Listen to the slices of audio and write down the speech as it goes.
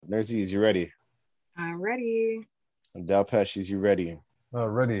Nerzy, is you ready? I'm ready. And Delpesh, is you ready?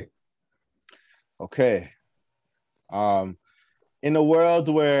 Ready. Okay. In a world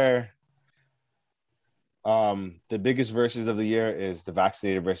where the biggest versus of the year is the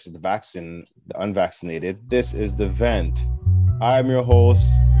vaccinated versus the unvaccinated, this is the vent. I'm your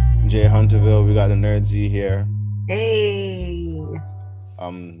host, Jay Hunterville. We got the Nerdsy here. Hey.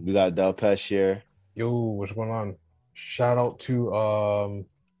 We got Delpesh here. Yo, what's going on? Shout out to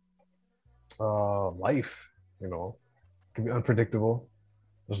life. You know, it can be unpredictable.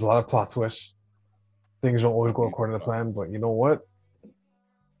 There's a lot of plot twists. Things don't always go according to plan, but you know what?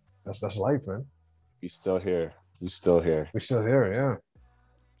 That's life, man. We still here. We're still here. Yeah.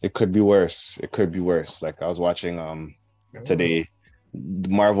 It could be worse. Like I was watching today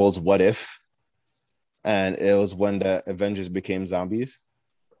Marvel's What If, and it was when the Avengers became zombies.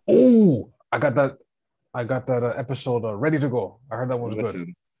 Oh, I got that episode ready to go. I heard that one was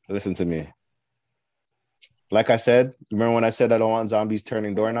good. Listen to me. Like I said, remember when I said I don't want zombies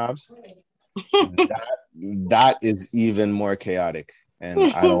turning doorknobs? that is even more chaotic, and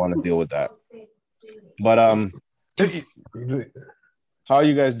I don't want to deal with that. But how are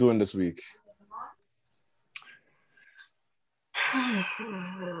you guys doing this week?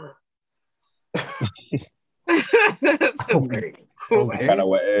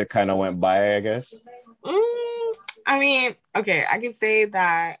 It kind of went by, I guess. I mean, okay, I can say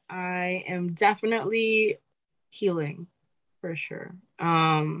that I am definitely healing for sure.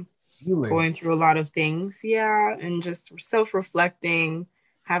 Going through a lot of things, yeah, and just self-reflecting,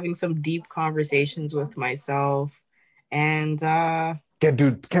 having some deep conversations with myself, and can't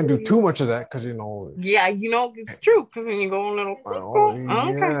do too much of that because you know. Yeah, you know it's true because then you go a little.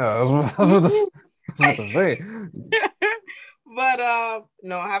 Okay. Yeah, that's what to say. But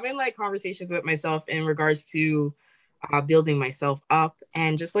no, having like conversations with myself in regards to building myself up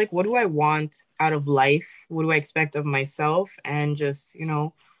and just like what do I want out of life? What do I expect of myself? And just, you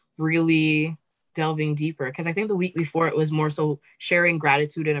know, really delving deeper. Because I think the week before it was more so sharing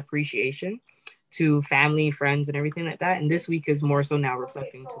gratitude and appreciation to family, friends, and everything like that. And this week is more so now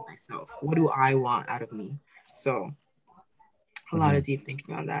reflecting to myself. What do I want out of me? So a lot of deep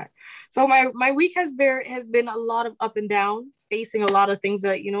thinking on that. So my week has been a lot of up and down, facing a lot of things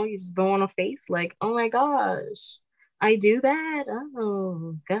that, you know, you just don't want to face. Like, oh my gosh, I do that.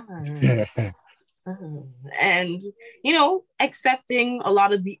 Oh God. And, you know, accepting a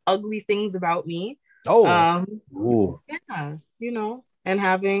lot of the ugly things about me. Yeah, you know, and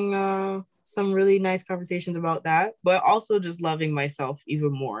having some really nice conversations about that, but also just loving myself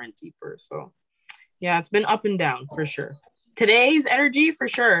even more and deeper. So yeah, it's been up and down for sure. Today's energy for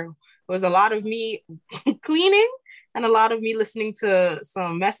sure was a lot of me cleaning and a lot of me listening to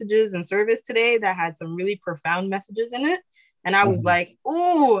some messages and service today that had some really profound messages in it. And I was like,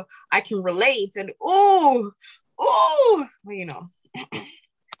 ooh, I can relate. And ooh, well, you know. A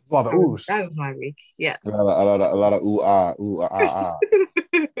lot of oohs. That was my week. Yes. A lot of ooh ah.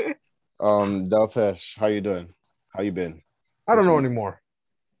 Delpesh, how you doing? How you been? I don't know anymore.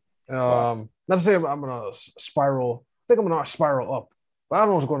 Not to say I'm gonna spiral. I think I'm gonna spiral up, but I don't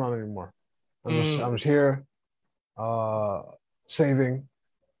know what's going on anymore. I'm just here, saving.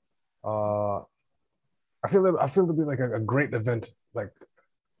 I feel to be like a great event, like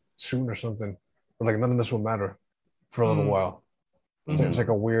soon or something. But like none of this will matter for a little while. It's like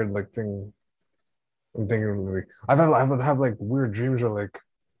a weird like thing. I'm thinking like I've had like weird dreams where like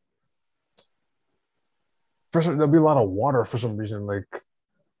first there'll be a lot of water for some reason, like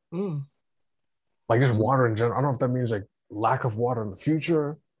just water in general. I don't know if that means like lack of water in the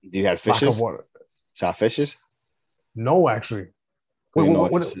future. Do you have fishes? Lack of water. Saw fishes? No, actually. Wait,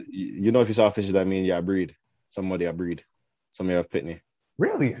 you know if you saw fishes, that means you breed. Somebody I breed. Somebody have pitney.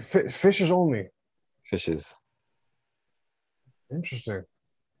 Really? Fishes only? Fishes. Interesting.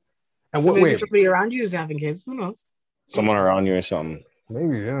 And so maybe somebody around you is having kids. Who knows? Someone around you or something.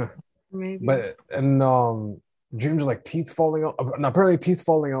 Maybe, yeah. Maybe. But dreams of like teeth falling out. And apparently teeth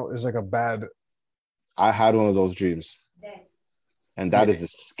falling out is like a bad. I had one of those dreams. And that is the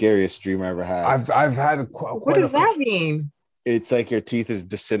scariest dream I ever had. I've had what does that mean? It's like your teeth is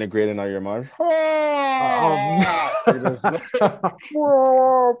disintegrating on your mouth. Could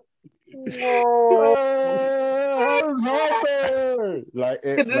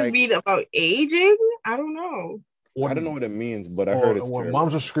this be about aging? I don't know. I don't know what it means, but I heard it's terrible.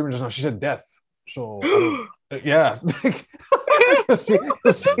 Moms were screaming just now. She said death. So yeah.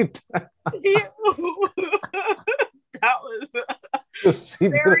 That was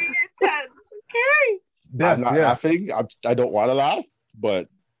very intense. Okay. Death, I'm not laughing. I don't want to laugh, but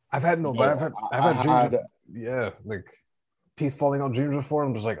I've had dreams. Like teeth falling out dreams before.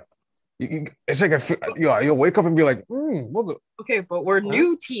 I'm just like, it's like you'll wake up and be like, what the? Okay, but were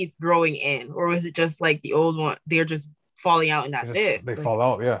new teeth growing in, or was it just like the old one? They're just falling out and that's it. They fall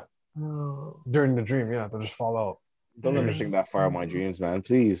out, yeah. Oh. During the dream, yeah, they'll just fall out. Don't let me think that far in my dreams, man.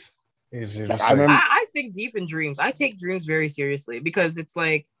 Please. I think deep in dreams. I take dreams very seriously because it's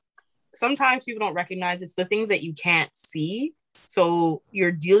like sometimes people don't recognize it's the things that you can't see. So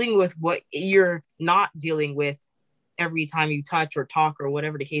you're dealing with what you're not dealing with every time you touch or talk or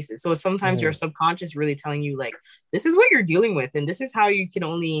whatever the case is. So sometimes your subconscious really telling you like, this is what you're dealing with. And this is how you can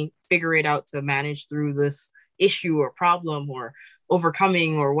only figure it out to manage through this issue or problem or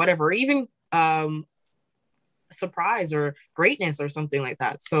overcoming or whatever, even surprise or greatness or something like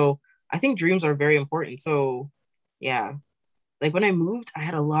that. So I think dreams are very important. So yeah, like when I moved, I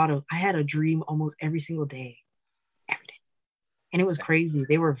had a dream almost every single day, and it was crazy.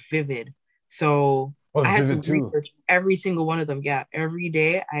 They were vivid. So I had to research every single one of them. Yeah, every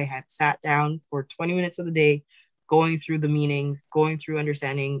day I had sat down for 20 minutes of the day, going through the meanings, going through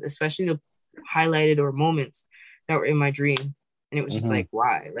understanding, especially the highlighted or moments that were in my dream. And it was just like,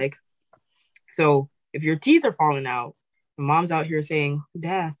 why? Like, so if your teeth are falling out, mom's out here saying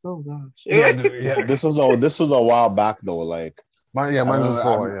death. Oh gosh. Yeah. This was a while back though. Like mine was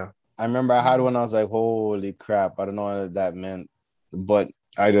before. Yeah. I remember I had one. I was like, holy crap! I don't know what that meant, but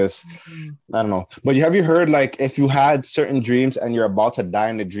I don't know. But have you heard like if you had certain dreams and you're about to die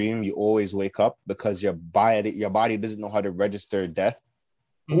in the dream, you always wake up because your body doesn't know how to register death.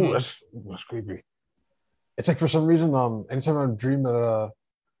 Ooh, that's creepy. It's like for some reason, anytime I dream that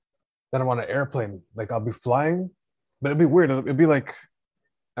I'm on an airplane, like I'll be flying. But it'd be weird. It'd be like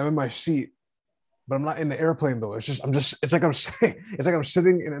I'm in my seat, but I'm not in the airplane though. It's like I'm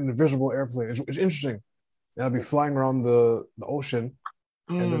sitting in an invisible airplane. It's interesting. And I'll be flying around the ocean,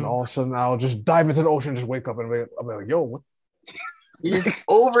 and then all of a sudden I'll just dive into the ocean and just wake up and I'll be like, yo, what? You're just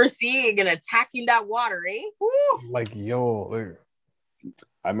overseeing and attacking that water, eh? Woo! Like, yo,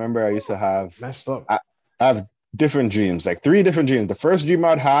 I remember I used to have messed up. I have different dreams, like 3 different dreams. The first dream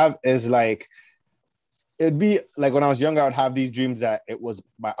I'd have is like, it'd be like when I was younger, I would have these dreams that it was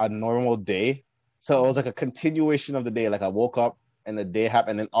a normal day. So it was like a continuation of the day. Like I woke up and the day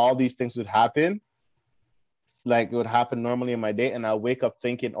happened and all these things would happen. Like it would happen normally in my day. And I wake up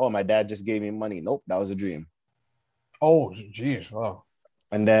thinking, oh, my dad just gave me money. Nope, that was a dream. Oh, geez. Wow.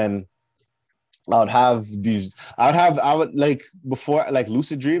 And then I would like before, like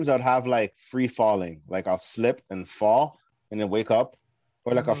lucid dreams, I would have like free falling. Like I'll slip and fall and then wake up.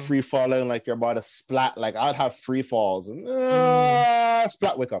 Or like a free falling, like you're about to splat. Like I'd have free falls and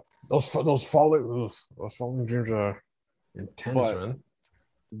splat, wake up. Those falling dreams are intense, man.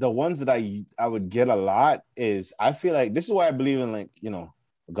 The ones that I would get a lot is I feel like this is why I believe in like,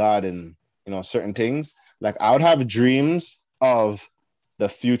 God and, certain things. Like I would have dreams of the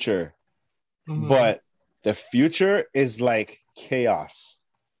future, but the future is like chaos.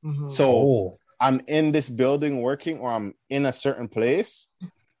 So I'm in this building working or I'm in a certain place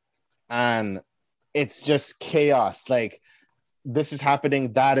and it's just chaos. Like this is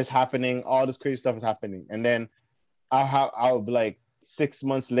happening, that is happening, all this crazy stuff is happening. And then I'll be like 6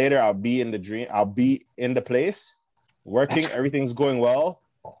 months later, I'll be in the dream, I'll be in the place working, everything's going well.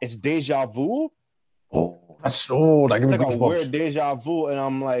 It's deja vu. It's like a weird deja vu. And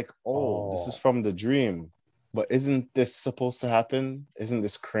I'm like, this is from the dream. But isn't this supposed to happen? Isn't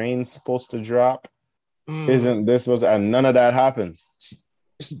this crane supposed to drop? Isn't this and none of that happens? So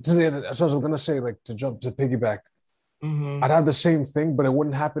I was going to say, like to piggyback, I'd have the same thing, but it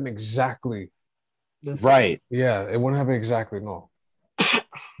wouldn't happen exactly. Right. Yeah, it wouldn't happen exactly, no.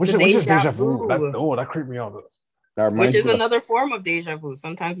 Which is deja vu. That creeped me out. Which is another form of deja vu.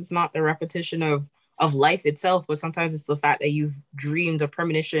 Sometimes it's not the repetition of life itself, but sometimes it's the fact that you've dreamed a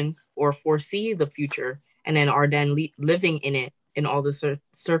premonition or foresee the future and then are then living in it in all the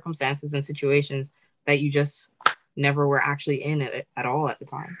circumstances and situations that you just never were actually in it at all at the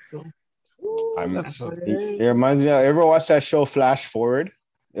time. So it reminds me of, ever watch that show Flash Forward?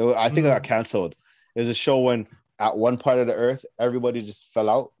 I think it got canceled. It was a show when at one part of the earth, everybody just fell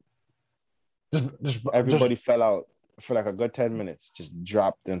out. Everybody fell out for like a good 10 minutes, just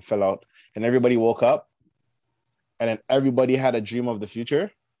dropped and fell out. And everybody woke up and then everybody had a dream of the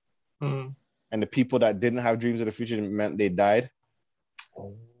future. And the people that didn't have dreams of the future meant they died.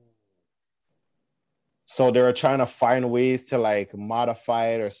 So they were trying to find ways to like modify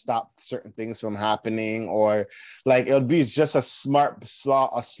it or stop certain things from happening, or like it would be just a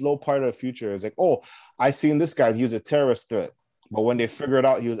slow part of the future. It's like, oh, I seen this guy, he was a terrorist threat. But when they figured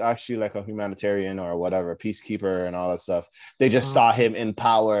out he was actually like a humanitarian or whatever, peacekeeper and all that stuff, they just saw him in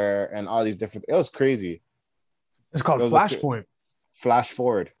power and all these different, it was crazy. It's called Flashpoint. Flash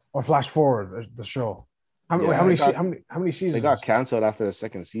Forward. Or Flash Forward, the show. How many seasons? They got canceled after the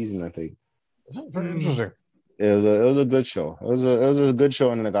second season, I think. Is that very interesting? It was a good show. It was a good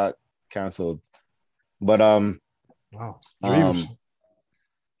show, and then it got canceled. But wow, dreams.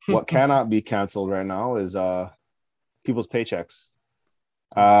 What cannot be canceled right now is people's paychecks.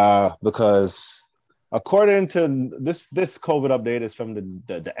 Because according to this COVID update is from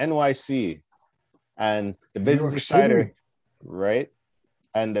the NYC and the Business Insider, right?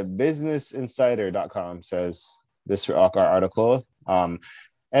 And the businessinsider.com says this article.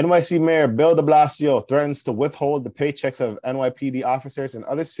 NYC Mayor Bill DeBlasio threatens to withhold the paychecks of NYPD officers and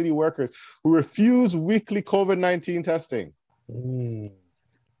other city workers who refuse weekly COVID-19 testing. The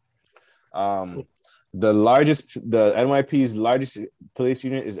NYP's largest police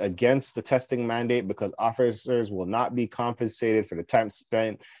union is against the testing mandate because officers will not be compensated for the time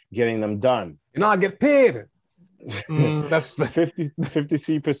spent getting them done. You not get paid. That's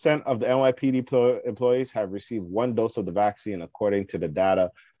 53% of the NYPD employees have received one dose of the vaccine, according to the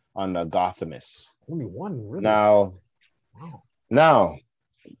data on the Gothamist. Only one, really? Now,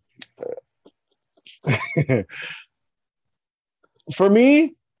 for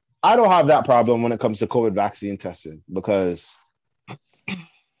me, I don't have that problem when it comes to COVID vaccine testing because,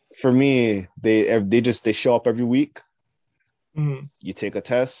 for me, they show up every week. Mm-hmm. You take a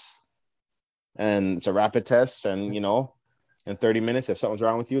test. And it's a rapid test, and in 30 minutes, if something's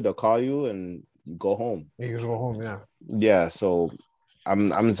wrong with you, they'll call you and you go home. You just go home, yeah. Yeah, so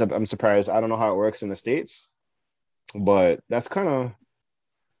I'm surprised. I don't know how it works in the States, but that's kind of,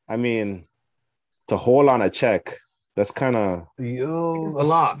 to hold on a check, that's kind of the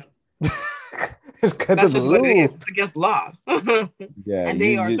law. That's just what it is. It's against law. Yeah, and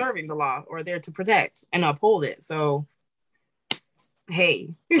they are serving the law or there to protect and uphold it. So,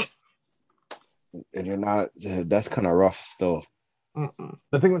 hey. And you're not, that's kind of rough still.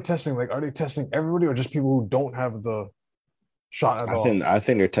 The thing with testing, like, are they testing everybody or just people who don't have the shot at all? I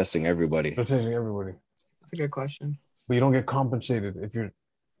think they're testing everybody. They're testing everybody. That's a good question. But you don't get compensated if you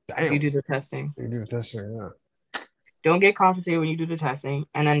do the testing. You do the testing, yeah. Don't get compensated when you do the testing,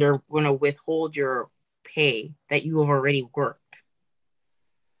 and then they're going to withhold your pay that you have already worked.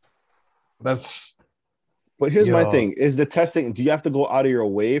 But here's my thing. Is the testing, do you have to go out of your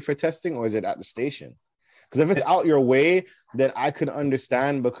way for testing or is it at the station? Because if it's out your way, then I could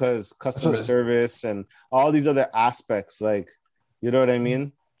understand because customer service and all these other aspects, like, you know what I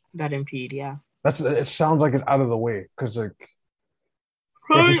mean? That impede, yeah. It sounds like it's out of the way because, like,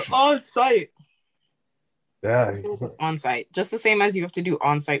 probably on site. Yeah. It's on site. Just the same as you have to do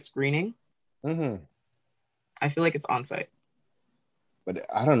on-site screening. Mm-hmm. I feel like it's on site. But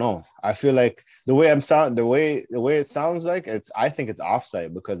I don't know. I feel like the way it sounds like I think it's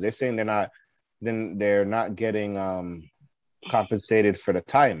offsite because they're saying they're not getting compensated for the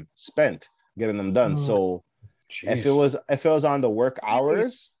time spent getting them done. So if it was on the work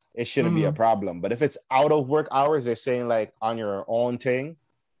hours, it shouldn't be a problem. But if it's out of work hours, they're saying like on your own thing.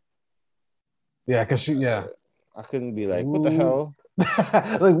 Yeah, because I couldn't be like, what the hell?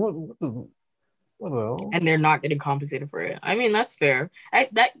 Like what and they're not getting compensated for it. I mean, that's fair.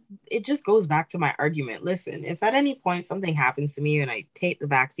 It just goes back to my argument. Listen, if at any point something happens to me and I take the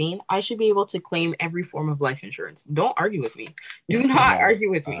vaccine, I should be able to claim every form of life insurance. Don't argue with me. Do not argue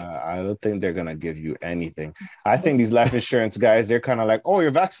with me. I don't think they're gonna give you anything. I think these life insurance guys, they're kind of like, oh,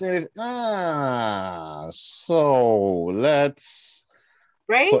 you're vaccinated. So let's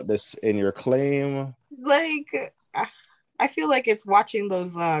put this in your claim. Like, I feel like it's watching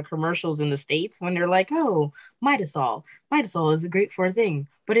those commercials in the States when they're like, oh, Midasol is great for a thing,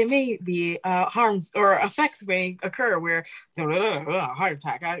 but it may be harms or effects may occur where heart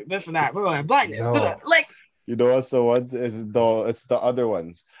attack, this and that, blindness. No. Like, you know what's the one is though? It's the other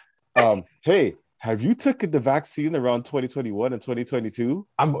ones. Hey, have you taken the vaccine around 2021 and 2022?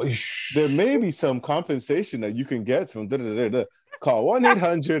 There may be some compensation that you can get from Call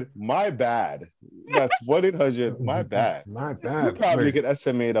 1-800-MY-BAD. That's 1-800-MY-BAD. My bad. You probably could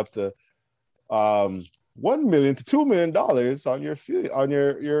estimate up to $1 million to $2 million on your fee, on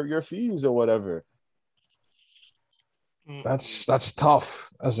your fees or whatever. That's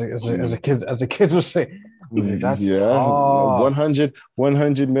tough. As a kid was saying. That's tough.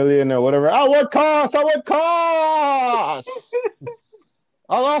 100 million or whatever. At what cost? I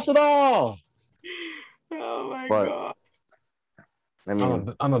lost it all. Oh my God. I mean,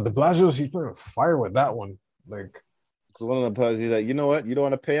 I know DeBlasio, he's playing fire with that one. Like, it's one of the players. He's like, you know what? You don't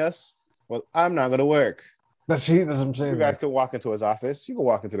want to pay us? Well, I'm not going to work. That's what I'm saying. You guys could walk into his office. You can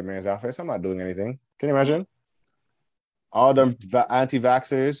walk into the mayor's office. I'm not doing anything. Can you imagine? All the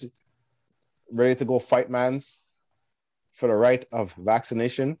anti-vaxxers ready to go fight mans for the right of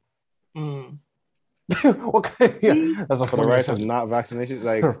vaccination. Okay, yeah, that's a For the funny right of sentence. not vaccination,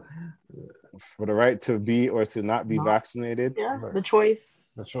 like for the right to be or to not be vaccinated. Yeah, Right. the choice.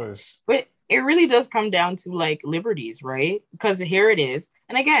 The choice. But it really does come down to like liberties, right? Because here it is.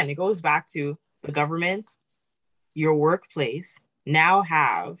 And again, it goes back to the government, your workplace now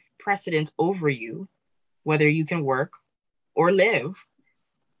have precedence over you, whether you can work or live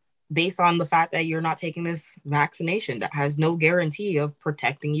based on the fact that you're not taking this vaccination that has no guarantee of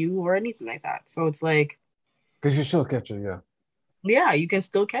protecting you or anything like that. So it's like, because you still catch it, yeah, you can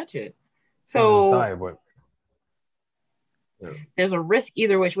still catch it. Don't just So die, but there's a risk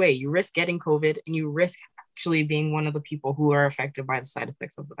either which way. You risk getting COVID and you risk actually being one of the people who are affected by the side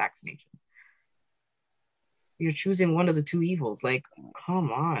effects of the vaccination. You're choosing one of the two evils. Like,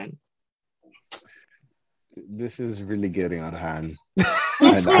 come on. This is really getting out of hand.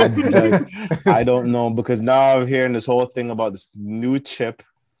 I don't know, because now I'm hearing this whole thing about this new chip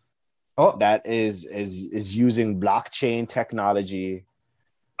that is using blockchain technology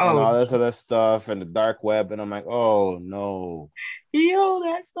and all this other stuff and the dark web, and I'm like, oh no. Yo,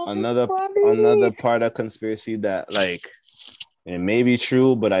 that stuff another part of conspiracy that, like, it may be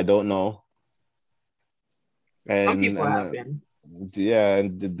true, but I don't know. And some people have been. Yeah,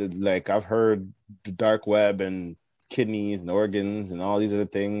 and like I've heard the dark web and kidneys and organs and all these other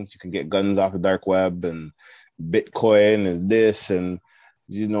things. You can get guns off the dark web, and Bitcoin is this, and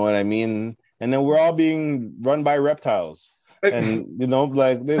you know what I mean? And then we're all being run by reptiles. And you know,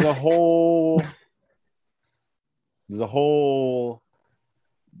 like there's a whole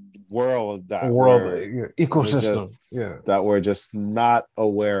world ecosystem that we're just not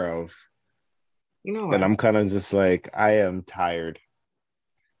aware of. You know what? And I'm kind of just like, I am tired.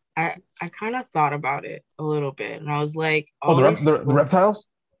 I kind of thought about it a little bit, and I was like, the reptiles?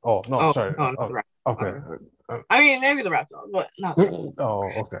 Oh no, sorry. No, not the reptiles. Okay. I mean, maybe the reptiles, but not.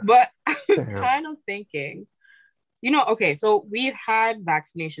 Okay. But I was kind of thinking, you know, okay, so we've had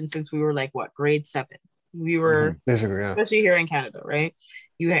vaccinations since we were like what, grade 7. We were basically, especially here in Canada, right?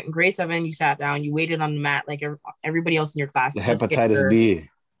 You had in grade 7, you sat down, you waited on the mat like everybody else in your class. The hepatitis B.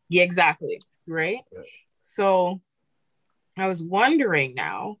 Yeah, exactly. Right. Yeah. So I was wondering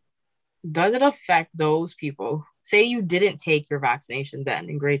now, does it affect those people? Say you didn't take your vaccination then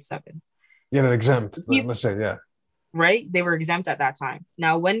in grade 7. Yeah, they're exempt. Let's say, yeah. Right? They were exempt at that time.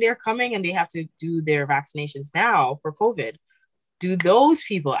 Now, when they're coming and they have to do their vaccinations now for COVID, do those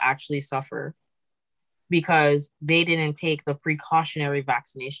people actually suffer because they didn't take the precautionary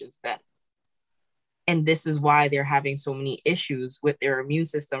vaccinations then? And this is why they're having so many issues with their immune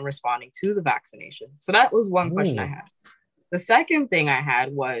system responding to the vaccination. So that was one question I had. The second thing I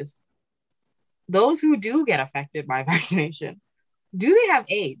had was, those who do get affected by vaccination, do they have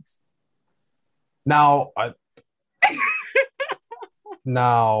AIDS? Now, that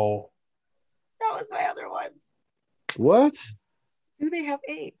was my other one. What? Do they have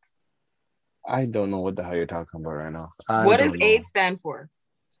AIDS? I don't know what the hell you're talking about right now. What does AIDS stand for?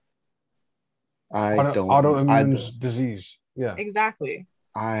 Autoimmune disease. Yeah. Exactly.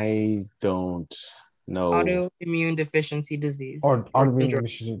 I don't know. Autoimmune deficiency disease. Or autoimmune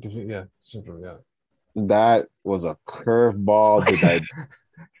deficiency disease. Yeah. Syndrome. Yeah. That was a curveball that I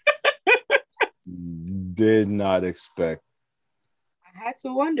did not expect. I had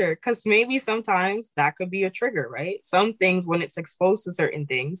to wonder, because maybe sometimes that could be a trigger, right? Some things, when it's exposed to certain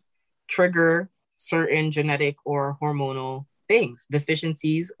things, trigger certain genetic or hormonal things,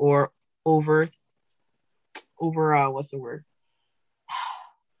 deficiencies, or over what's the word?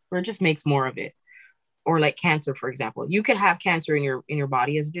 Where it just makes more of it. Or like cancer, for example. You could have cancer in your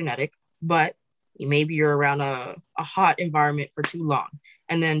body as genetic, but maybe you're around a hot environment for too long.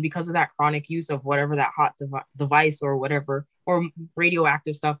 And then because of that chronic use of whatever that hot device or whatever, or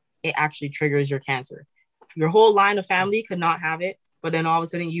radioactive stuff, it actually triggers your cancer. Your whole line of family could not have it, but then all of a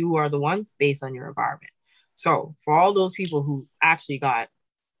sudden you are the one based on your environment. So for all those people who actually got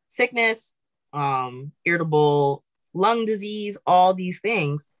sickness, irritable lung disease, all these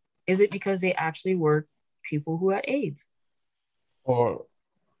things, is it because they actually were people who had AIDS? Or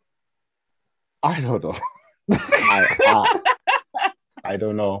I don't know. I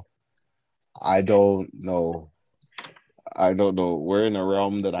don't know. I don't know. We're in a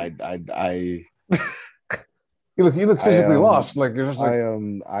realm that I you look physically lost. Like you're just like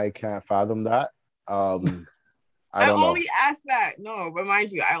I can't fathom that. I only asked that. No, but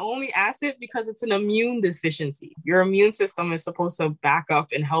mind you, I only asked it because it's an immune deficiency. Your immune system is supposed to back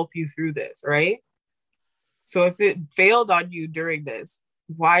up and help you through this, right? So if it failed on you during this,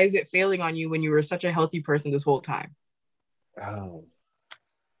 why is it failing on you when you were such a healthy person this whole time? Oh,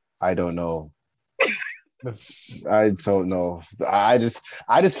 I don't know. I don't know. I just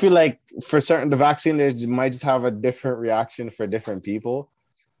feel like for certain the vaccine they might just have a different reaction for different people.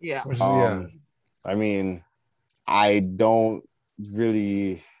 Yeah. I mean, I don't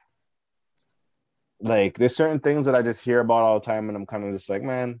really like. There's certain things that I just hear about all the time, and I'm kind of just like,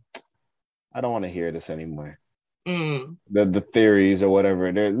 man, I don't want to hear this anymore. The theories or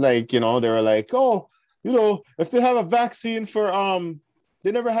whatever. They're like, they were like, oh, if they have a vaccine for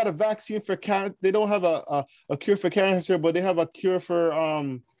they never had a vaccine for they don't have a cure for cancer, but they have a cure for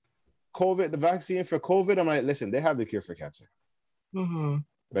COVID, the vaccine for COVID. I'm like, listen, they have the cure for cancer. Mm-hmm.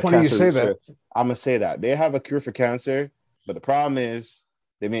 Funny you say that. I'm gonna say that they have a cure for cancer, but the problem is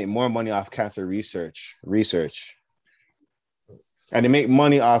they make more money off cancer research, and they make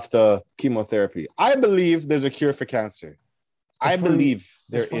money off the chemotherapy. I believe there's a cure for cancer. I believe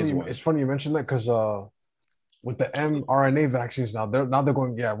there is one. It's funny you mentioned that because with the mRNA vaccines now, they're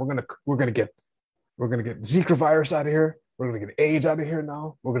going, yeah, we're gonna get Zika virus out of here. We're gonna get AIDS out of here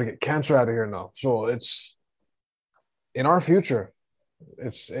now. We're gonna get cancer out of here now. So it's in our future.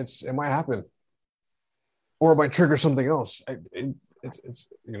 It might happen, or it might trigger something else. It's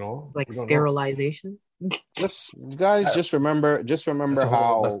like sterilization. Just remember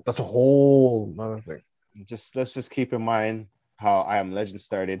how that's a whole other thing. Let's just keep in mind how I Am Legend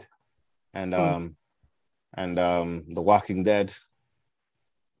started, and The Walking Dead.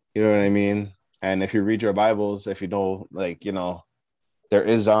 You know what I mean? And if you read your Bibles, if you know, there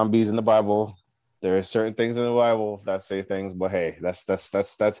is zombies in the Bible. There are certain things in the Bible that say things, but hey, that's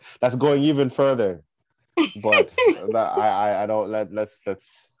going even further. But I don't let's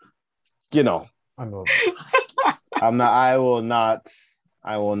I know. I will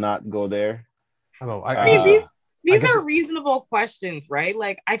not go there. I know. These are reasonable questions, right?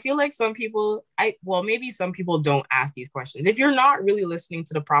 Like, I feel like some people, maybe some people don't ask these questions. If you're not really listening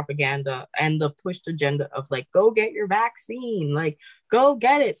to the propaganda and the pushed agenda of like, go get your vaccine, like, go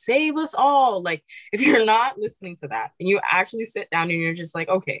get it, save us all. Like, if you're not listening to that and you actually sit down and you're just like,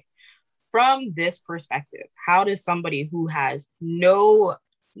 okay, from this perspective, how does somebody who has no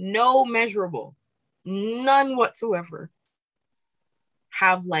measurable, none whatsoever,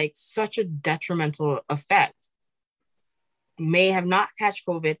 have like such a detrimental effect? May have not catch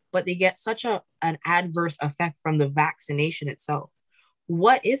COVID, but they get such an adverse effect from the vaccination itself.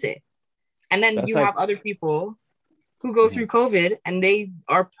 What is it? And then you have other people who go through COVID and they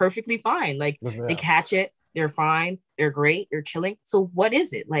are perfectly fine. Like, they catch it, they're fine, they're great, they're chilling. So what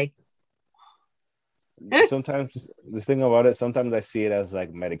is it? Like, sometimes this thing about it, sometimes I see it as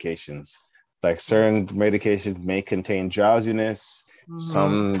like medications. Like certain medications may contain drowsiness.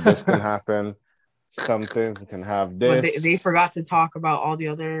 Some this can happen. Some things can have this. But they forgot to talk about all the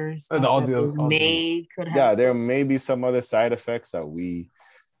other stuff could have. Yeah, there may be some other side effects that we,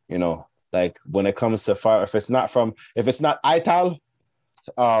 like when it comes to fire. If it's not ital,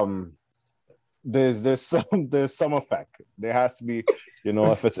 there's some effect. There has to be,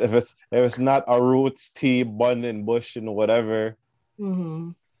 if it's not a roots, tea, bun, and bush, and whatever,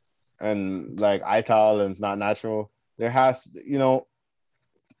 and like ital and it's not natural. There has,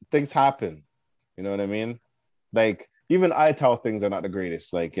 things happen. You know what I mean? Like, even ital things are not the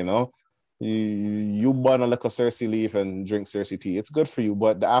greatest. Like, you burn a little Cersei leaf and drink Cersei tea. It's good for you,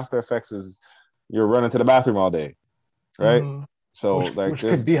 but the after effects is you're running to the bathroom all day, right? So which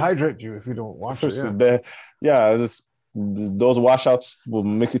could dehydrate you if you don't wash it. Those washouts will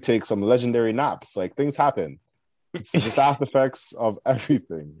make you take some legendary naps. Like, things happen. It's just after effects of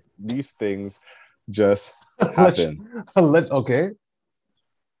everything. These things just happen. Okay.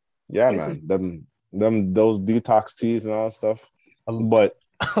 Yeah, man. Those detox teas and all that stuff. But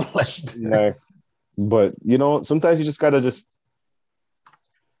sometimes you just gotta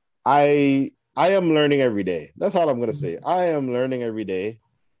I am learning every day. That's all I'm gonna say. I am learning every day.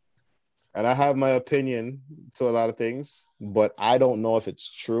 And I have my opinion to a lot of things, but I don't know if it's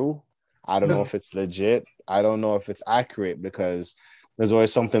true. I don't know if it's legit. I don't know if it's accurate, because there's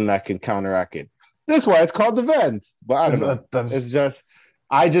always something that can counteract it. That's why it's called the vent. But I don't know. It's just,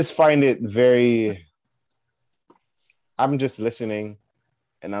 I just find it very, I'm just listening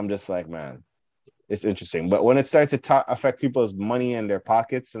and I'm just like, man, it's interesting. But when it starts to affect people's money and their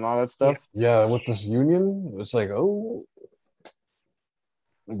pockets and all that stuff. Yeah, with this union, it's like, oh.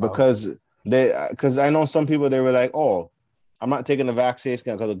 Because I know some people, they were like, oh, I'm not taking the vaccine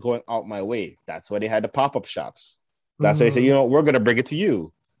because I'm going out my way. That's why they had the pop-up shops. That's why they say, we're going to bring it to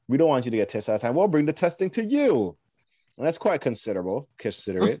you. We don't want you to get tested all the time. We'll bring the testing to you. And that's quite considerate.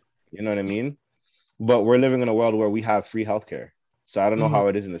 You know what I mean? But we're living in a world where we have free healthcare. So I don't know how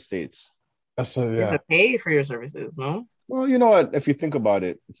it is in the States. You have to pay for your services, no? Well, you know what? If you think about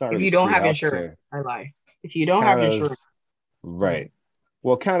it, it's not if really you don't free have healthcare. insurance. I lie. If you don't have Canada's insurance, right.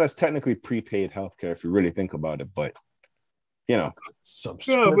 Well, Canada's technically prepaid healthcare if you really think about it, but you know, yeah,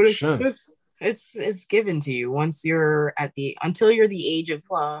 but subscription. it's given to you once you're until you're the age of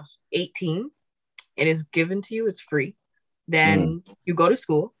 18. It is given to you. It's free. Then you go to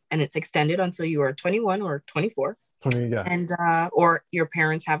school, and it's extended until you are 21 or 24. 20, yeah. And or your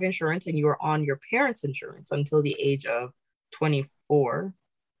parents have insurance, and you are on your parents' insurance until the age of 24.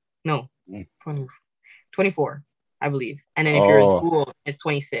 No, 20, 24, I believe. And then if you're in school, it's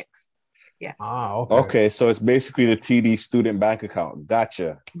 26. Yes. Okay. Okay, so it's basically the TD student bank account.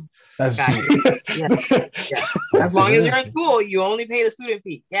 Gotcha. That's yes. As long as you're in school, you only pay the student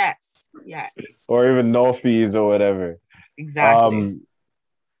fee. Yes. Or even no fees or whatever. Exactly.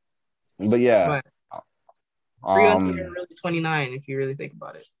 But yeah. Free until you're really 29, if you really think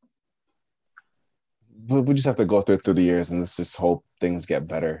about it. We just have to go through the years, and let's just hope things get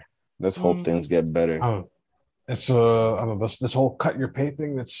better. Let's hope things get better. It's I don't know, this whole cut your pay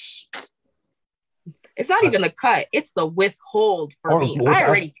thing. It's not even the cut; it's the withhold for me. I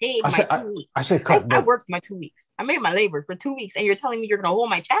already paid my 2 weeks. I say cut. I worked my 2 weeks. I made my labor for 2 weeks, and you're telling me you're gonna hold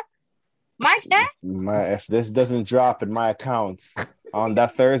my check? My check? If this doesn't drop in my account on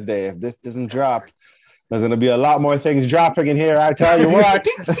that Thursday, if this doesn't drop, there's gonna be a lot more things dropping in here. I tell you what.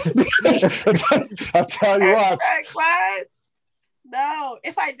 I'll tell you what. No,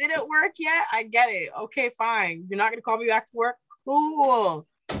 if I didn't work yet, I get it. Okay, fine. You're not gonna call me back to work. Cool.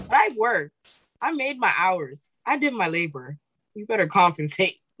 But I worked. I made my hours. I did my labor. You better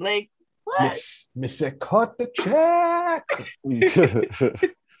compensate. Like what? Miss said, cut the check.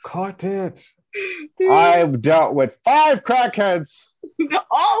 Cut it. I've dealt with 5 crackheads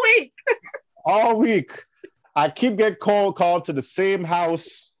all week. I keep getting called to the same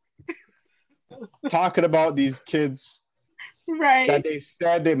house talking about these kids. Right. That they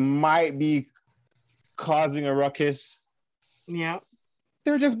said they might be causing a ruckus. Yeah.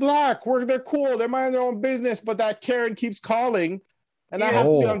 They're just black. They're cool. They're minding their own business. But that Karen keeps calling, and I have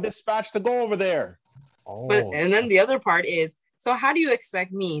to be on dispatch to go over there. And then the other part is, so how do you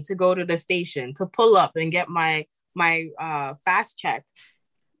expect me to go to the station to pull up and get my fast check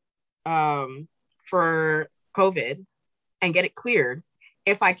for COVID and get it cleared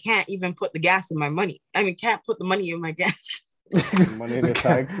if I can't even put the gas in my money? I mean, can't put the money in my gas. Money in the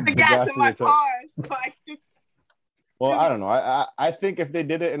tank. The gas in my car. Well, I don't know. I think if they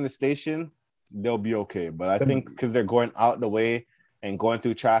did it in the station, they'll be okay. But I think because they're going out the way and going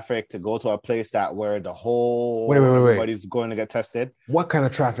through traffic to go to a place where the whole everybody's going to get tested. What kind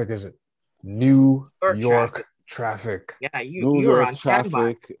of traffic is it? New York traffic. Yeah, you're on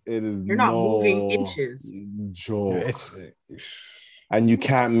traffic. It is. You're not moving inches. Joke. And you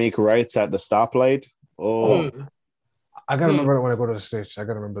can't make rights at the stoplight. I gotta remember that when I go to the States. I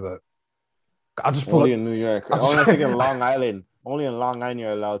gotta remember that. I'll just pull in New York. I think in Long Island. Only in Long Island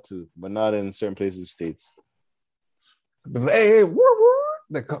you're allowed to, but not in certain places in the States. Hey,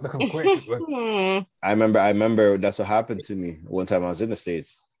 they come quick. I remember that's what happened to me one time I was in the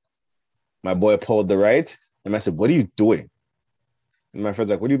States. My boy pulled the right, and I said, "What are you doing?" And my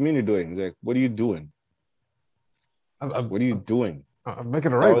friend's like, "What do you mean you're doing?" He's like, "What are you doing? What are you doing?" I'm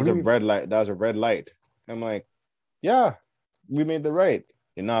making a right. That was a red light. That was a red light. I'm like, "Yeah, we made the right.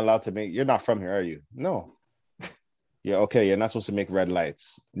 You're not allowed to make. You're not from here, are you? No. Yeah, okay. You're not supposed to make red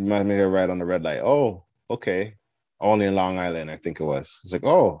lights. You might make a right on the red light. Oh, okay. Only in Long Island, I think it was. It's like,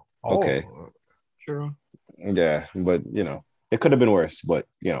 oh, okay. True. Yeah, but it could have been worse. But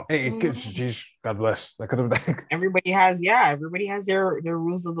hey, geez, God bless. That could have been. Everybody has their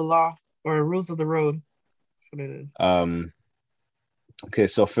rules of the law or rules of the road. That's what it is. Okay,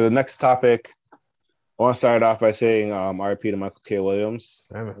 so for the next topic, I want to start off by saying RIP to Michael K. Williams.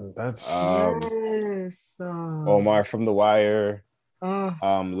 That's yes. Omar from The Wire.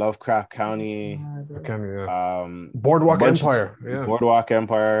 Lovecraft County. Boardwalk Empire. Yeah. Boardwalk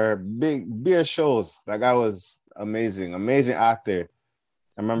Empire. Big beer shows. That guy was amazing actor.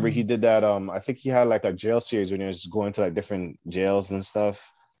 I remember he did that. I think he had like a jail series when he was going to like different jails and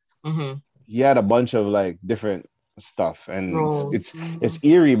stuff. Mm-hmm. He had a bunch of like different stuff, and it's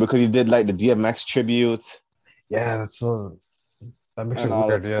eerie because he did like the DMX tribute. Yeah, that makes it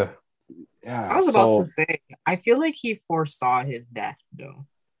weird. Yeah, I was about to say, I feel like he foresaw his death though.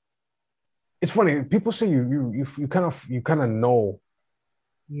 It's funny. People say you kind of know.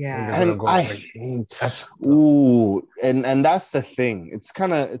 Yeah, and and that's the thing. It's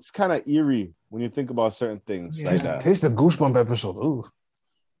kind of eerie when you think about certain things like that. Taste the Goosebump episode. Ooh.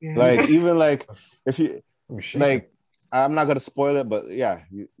 Yeah. Like even like if you like, I'm not gonna spoil it, but yeah,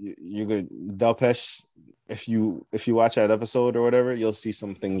 you could Delpesh. If you watch that episode or whatever, you'll see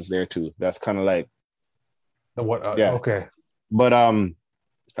some things there too. That's kind of like The what? Yeah. Okay. But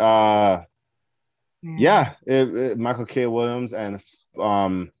Michael K. Williams and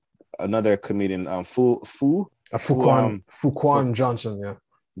another comedian, Fuquan Johnson. Yeah.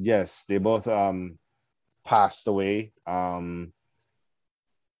 Yes, they both passed away. They're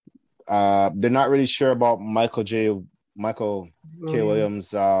not really sure about Michael K.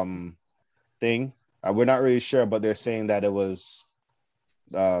 Williams thing. We're not really sure, but they're saying that it was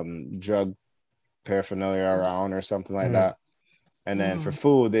drug paraphernalia around or something like that. And then for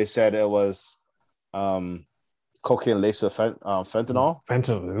Fu, they said it was cocaine laced with fentanyl.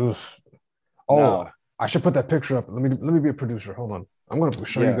 Fentanyl. Oh, no. I should put that picture up. Let me be a producer. Hold on. I'm gonna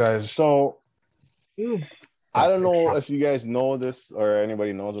show you guys. So I don't know if you guys know this or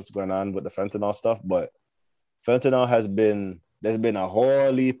anybody knows what's going on with the fentanyl stuff, but fentanyl there's been a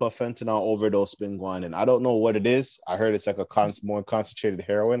whole heap of fentanyl overdose been going, and I don't know what it is. I heard it's like a more concentrated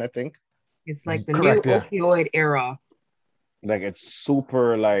heroin, I think. It's like the new opioid era. Like it's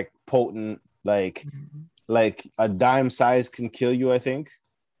super like potent, like a dime size can kill you, I think.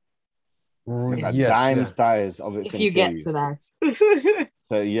 Like a dime size of it if can you kill get you. To that.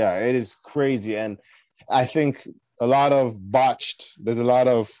 So yeah, it is crazy. And I think there's a lot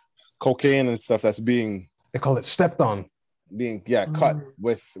of cocaine and stuff that's being, they call it stepped on, cut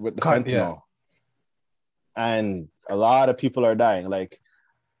with the fentanyl. And a lot of people are dying. Like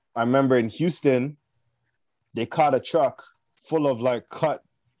I remember in Houston, they caught a truck full of like cut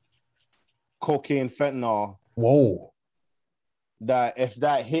cocaine fentanyl. Whoa. That if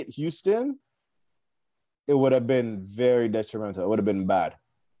that hit Houston, it would have been very detrimental. It would have been bad.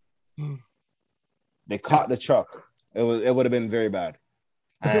 They caught the truck. It would have been very bad.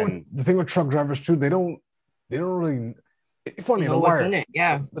 And the thing with truck drivers too, they don't really. It's funny know what's in it.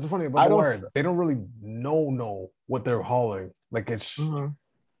 Yeah, that's funny about the wire. They don't really know what they're hauling. Like it's,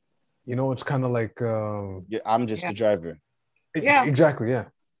 it's kind of like. I'm just the driver. Yeah, exactly. Yeah,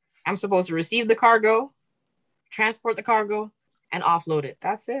 I'm supposed to receive the cargo, transport the cargo, and offload it.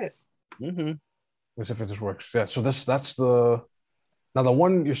 That's it. Which if it just works, yeah. So that's the. Now the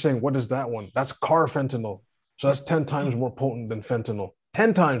one you're saying, what is that one? That's car fentanyl. So that's 10 times more potent than fentanyl.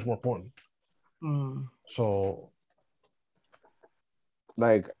 10 times more potent. So,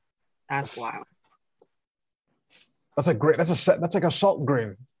 like, that's wild. That's like a salt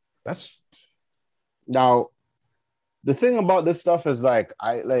grain. That's now the thing about this stuff is like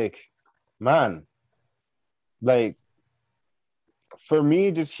for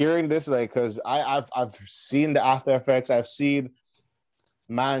me, just hearing this, like, because I've seen the after effects. I've seen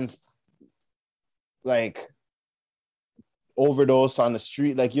man's like overdose on the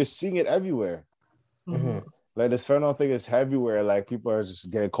street. Like you're seeing it everywhere. Like this fentanyl thing is everywhere. Like people are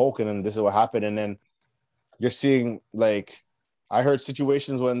just getting coke, and this is what happened. And then you're seeing, like, I heard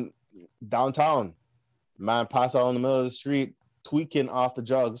situations when downtown, man pass out in the middle of the street, tweaking off the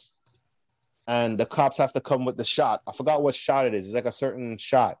drugs, and the cops have to come with the shot. I forgot what shot it is. It's like a certain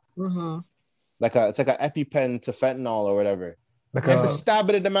shot. It's like an EpiPen to fentanyl or whatever. Like to stab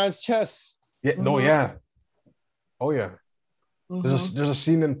it in the man's chest. Yeah. No. Yeah. Oh yeah. There's a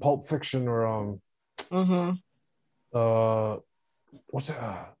scene in Pulp Fiction where what's it?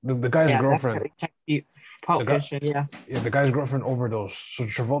 The guy's girlfriend. Pulp Fiction. Yeah. The guy's girlfriend overdosed. So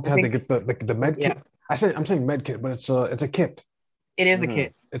Travolta had to get the med kit. I'm saying med kit, but it's a kit. It is a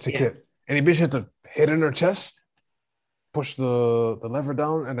kit. It's a kit, and he basically had to hit in her chest, push the lever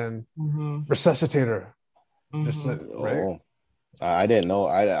down, and then resuscitate her. Just right. I didn't know.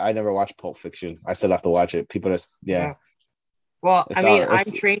 I never watched Pulp Fiction. I still have to watch it. People just Well, I'm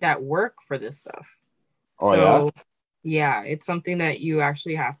trained at work for this stuff. Yeah, it's something that you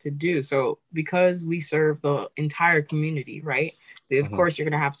actually have to do. So because we serve the entire community, right? Of course, you're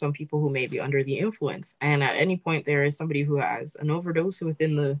going to have some people who may be under the influence. And at any point there is somebody who has an overdose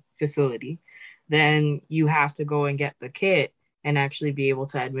within the facility, then you have to go and get the kit and actually be able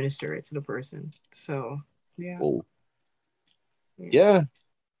to administer it to the person. So, yeah. Yeah.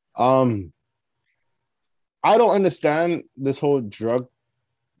 I don't understand this whole drug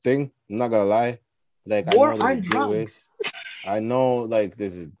thing. I'm not gonna lie. Like War on drugs. I know, like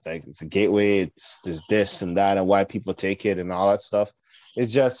this is like it's a gateway. It's this and that, and why people take it and all that stuff.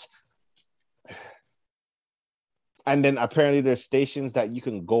 It's just, and then apparently there's stations that you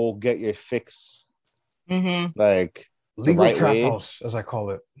can go get your fix, like legal right trap house, as I call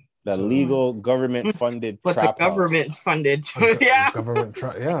it. The legal government funded but trap the government house. Funded.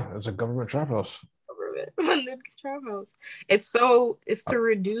 It's a government trap house. Funded trap house. It's to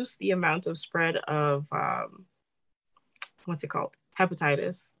reduce the amount of spread of what's it called?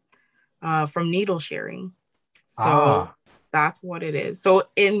 Hepatitis from needle sharing. So that's what it is. So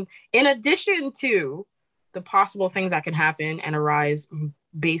in addition to the possible things that can happen and arise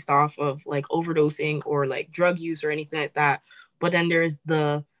based off of like overdosing or like drug use or anything like that. But then there's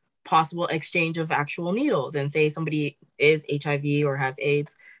the possible exchange of actual needles, and say somebody is HIV or has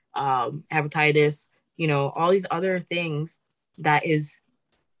AIDS, hepatitis, all these other things that is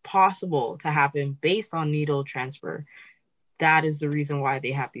possible to happen based on needle transfer. That is the reason why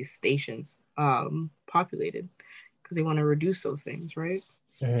they have these stations populated, because they want to reduce those things, right?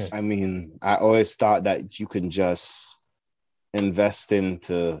 I mean, I always thought that you can just invest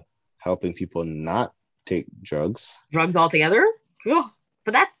into helping people not take drugs. Drugs altogether? Yeah.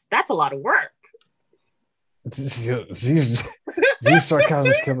 But that's a lot of work. These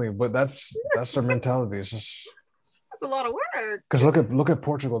sarcasms kill me, but that's their mentality. It's just that's a lot of work. Because look at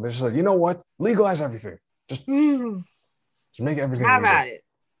Portugal. They're just like, you know what? Legalize everything. Just make everything. Have legal. at it.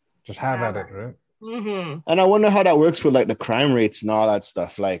 Just have at it, right? Mm-hmm. And I wonder how that works with like the crime rates and all that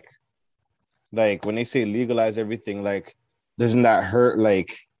stuff. Like when they say legalize everything, like doesn't that hurt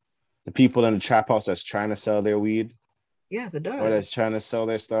like the people in the trap house that's trying to sell their weed? Yes, it does. Or that's trying to sell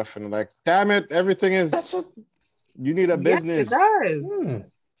their stuff, and like, damn it, everything is. You need a business. Yes, it does.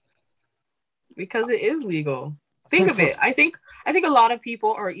 Because it is legal. Think of it. I think a lot of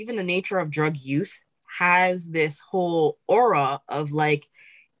people, or even the nature of drug use, has this whole aura of like,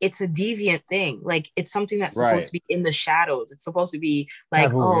 it's a deviant thing. Like it's something that's supposed to be in the shadows. It's supposed to be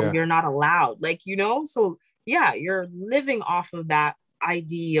like, taboo, you're not allowed. Like, so yeah, you're living off of that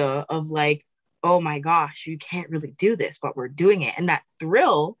idea of like, oh my gosh, you can't really do this, but we're doing it. And that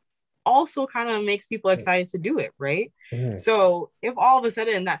thrill also kind of makes people excited to do it, right? So if all of a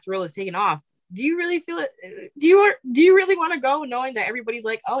sudden that thrill is taken off, do you really feel it? Do you really want to go knowing that everybody's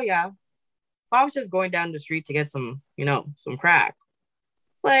like, oh yeah, I was just going down the street to get some, some crack.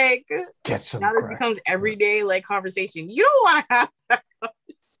 Like, get some now this becomes everyday like conversation. You don't want to have that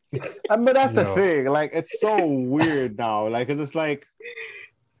conversation. But that's the thing. Like, it's so weird now. Like, cause it's like,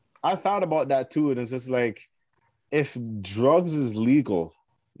 I thought about that too, and it's just like, if drugs is legal,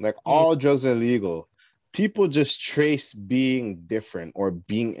 like all drugs are legal, people just trace being different or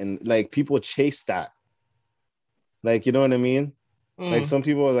being in, like people chase that. Like, you know what I mean? Like some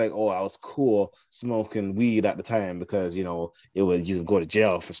people are like, oh, I was cool smoking weed at the time because it was, you can go to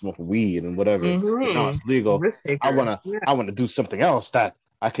jail for smoking weed and whatever. But now it's legal. I wanna do something else that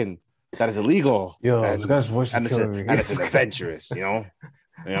is illegal. Yo, this guy's voice is killing me. And it's adventurous, like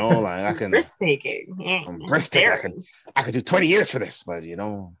I can risk taking. I'm risk taking. I could do 20 years for this, but I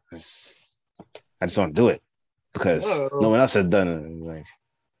just want to do it because no one else has done it. Like,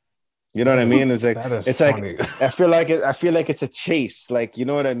 you know what I mean? It's like funny. Like I feel like it's a chase. Like, you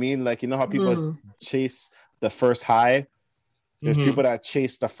know what I mean? Like, how people chase the first high. There's people that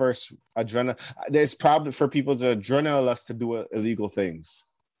chase the first adrenaline. There's probably for people's adrenaline lust to do illegal things.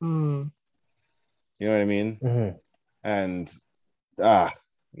 You know what I mean? And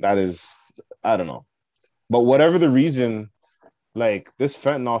that is, I don't know. But whatever the reason, like this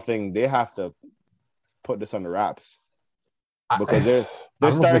fentanyl thing, they have to put this on the wraps because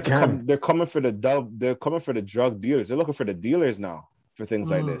they're starting to come. They're coming for the drug dealers. They're looking for the dealers now for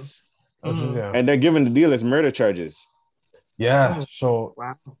things like this, and they're giving the dealers murder charges. Yeah. So,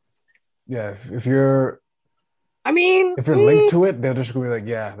 yeah, if you're linked to it, they're just gonna be like,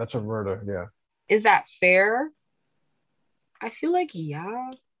 yeah, that's a murder. Yeah. Is that fair? I feel like,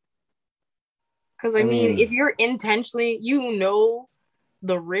 yeah. Because I mean, if you're intentionally,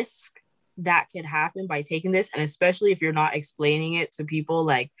 the risk that could happen by taking this, and especially if you're not explaining it to people,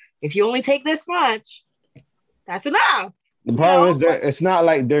 like if you only take this much, that's enough. The problem is it's not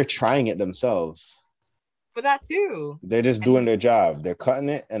like they're trying it themselves. For that too. They're just doing their job. They're cutting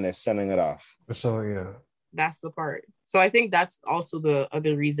it and they're sending it off. So yeah. That's the part. So I think that's also the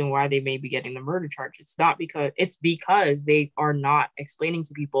other reason why they may be getting the murder charges. It's because they are not explaining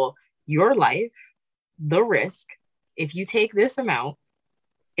to people your life, the risk. If you take this amount,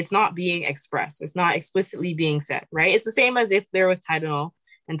 it's not being expressed. It's not explicitly being said, right? It's the same as if there was Tylenol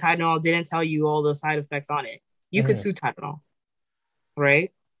and Tylenol didn't tell you all the side effects on it. You could sue Tylenol,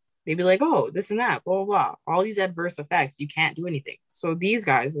 right? They'd be like, oh, this and that, blah, blah, blah. All these adverse effects, you can't do anything. So these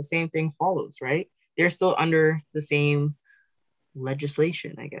guys, the same thing follows, right? They're still under the same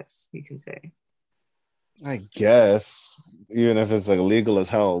legislation, I guess you can say. I guess, even if it's like illegal as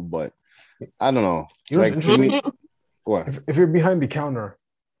hell, but I don't know. Like, what? If you're behind the counter,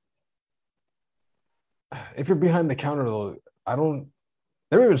 though,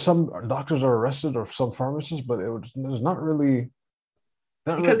 there are even some doctors are arrested or some pharmacists, but there's not really.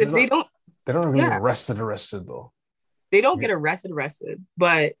 Because if they don't really arrested though. They don't get arrested,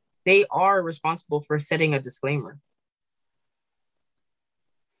 but they are responsible for setting a disclaimer.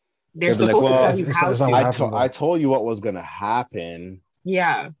 They're They'll be like, supposed to well, tell you how I told you what was gonna happen.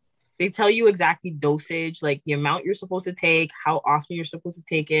 Yeah. They tell you exactly dosage, like the amount you're supposed to take, how often you're supposed to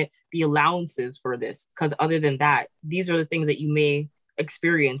take it, the allowances for this. Because other than that, these are the things that you may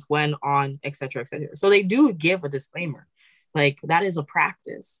experience when on, et cetera, et cetera. So they do give a disclaimer. Like that is a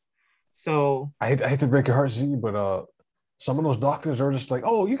practice. So I hate to break your heart, Z, but some of those doctors are just like,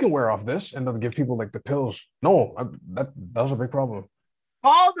 oh, you can wear off this, and they'll give people like the pills. No, that was a big problem.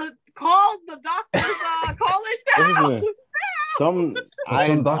 call the doctors, call it down. Some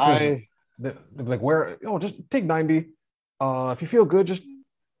doctors they're like, where, just take 90. If you feel good, just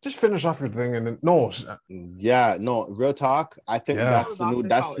finish off your thing, and then real talk. I think that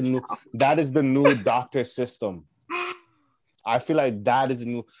is the new doctor system. I feel like that is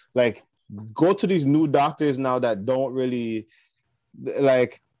new. Like, go to these new doctors now that don't really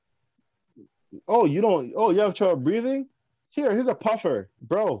like. You have trouble breathing? Here's a puffer,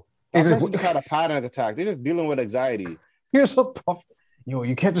 bro. That person just had a panic attack. They're just dealing with anxiety. Here's a puffer.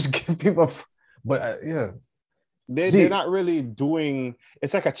 You can't just give people. But yeah, they're not really doing.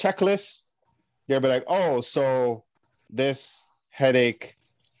 It's like a checklist. They'll be like, oh, so this headache.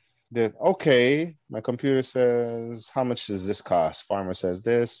 Okay, my computer says, how much does this cost? Farmer says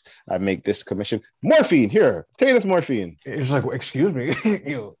this. I make this commission. Morphine, here, take this morphine. It's like, well, excuse me.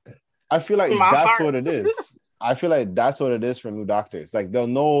 I feel like that's what it is. I feel like that's what it is for new doctors. Like, they'll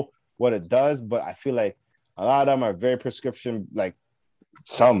know what it does, but I feel like a lot of them are very prescription, like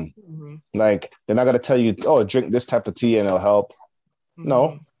some. Like, they're not going to tell you, oh, drink this type of tea and it'll help.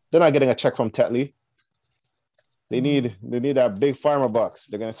 No, they're not getting a check from Tetley. They need that big pharma bucks.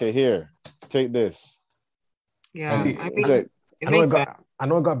 They're gonna say, "Here, take this." Yeah, I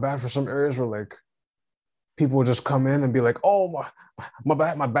know it got bad for some areas where like people would just come in and be like, "Oh,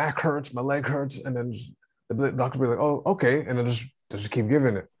 my back hurts, my leg hurts," and then the doctor would be like, "Oh, okay," and then just keep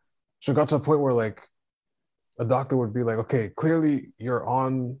giving it. So it got to a point where like a doctor would be like, "Okay, clearly you're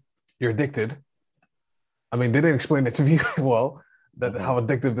addicted." I mean, they didn't explain it to me well how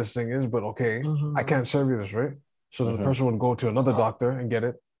addictive this thing is, but okay, I can't serve you this, right? So then the person would go to another doctor and get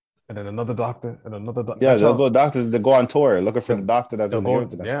it, and then another doctor and another doctor. Yeah, they'll go doctors. They go on tour looking for the doctor that's going to give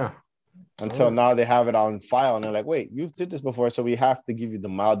it to them. Yeah. Until now, they have it on file, and they're like, "Wait, you did this before, so we have to give you the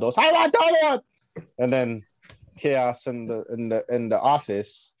mild dose." I want. And then chaos in the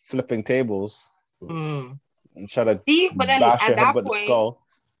office, flipping tables, and try to bash your head with the skull.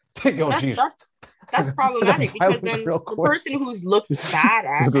 That's problematic because then the person who's looked bad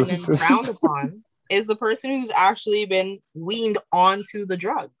at and then frowned upon is the person who's actually been weaned onto the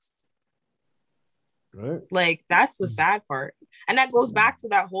drugs. Right. Like, that's the sad part. And that goes back to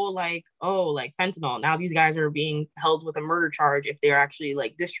that whole like fentanyl. Now these guys are being held with a murder charge if they're actually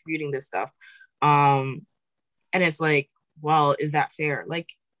like distributing this stuff. And it's like, well, is that fair? Like,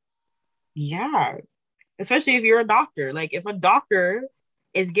 yeah. Especially if you're a doctor. Like, if a doctor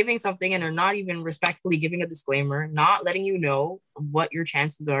is giving something and they're not even respectfully giving a disclaimer, not letting you know what your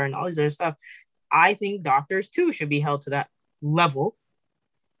chances are and all these other stuff, I think doctors too should be held to that level,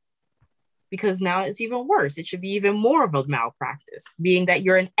 because now it's even worse. It should be even more of a malpractice, being that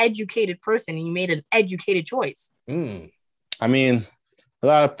you're an educated person and you made an educated choice. I mean, a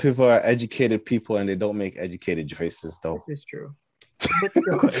lot of people are educated people and they don't make educated choices, though. This is true. But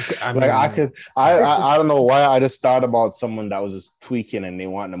still, I don't know why I just thought about someone that was just tweaking and they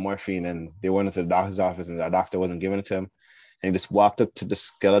wanted the morphine and they went into the doctor's office and the doctor wasn't giving it to him, and he just walked up to the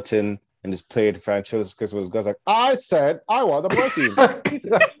skeleton and just played franchise because was like, I said I want the morphine. He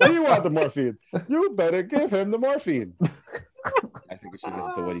said, you want the morphine? You better give him the morphine. I think you should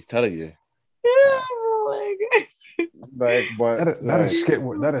listen to what he's telling you.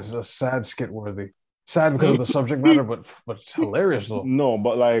 That is a sad skit worthy. Sad because of the subject matter, but it's hilarious though. No,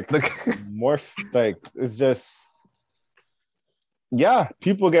 but it's just, yeah,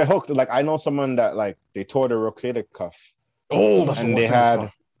 people get hooked. Like, I know someone that like they tore the rotator cuff. Oh, that's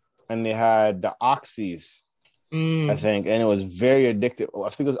and they had the oxys, I think, and it was very addictive. I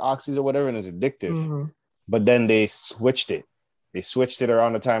think it was oxys or whatever, and it's addictive. But then they switched it. They switched it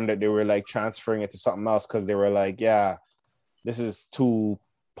around the time that they were like transferring it to something else because they were like, yeah, this is too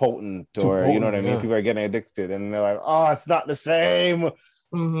potent, you know what I mean? People are getting addicted, and they're like, oh, it's not the same.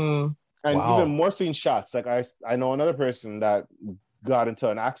 And even morphine shots. Like, I know another person that got into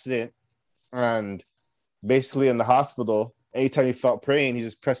an accident, and basically in the hospital, anytime he felt pain, he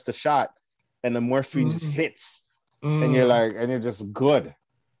just pressed the shot, and the morphine just hits, and you're just good.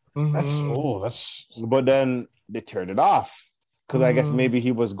 But then they turned it off because I guess maybe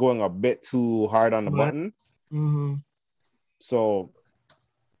he was going a bit too hard on the button. So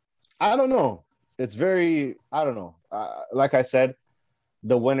I don't know. It's very, I don't know. Like I said,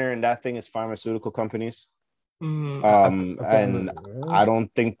 the winner in that thing is pharmaceutical companies. Mm-hmm. And I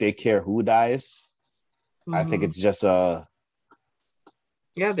don't think they care who dies. Mm-hmm. I think it's just they're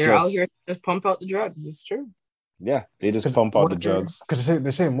out here to just pump out the drugs. It's true. Yeah, they just pump out the drugs. Because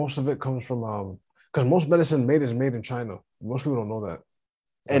they say most of it comes from because most medicine is made in China. Most people don't know that.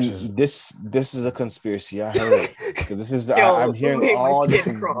 And this is a conspiracy. I heard this is I'm hearing all this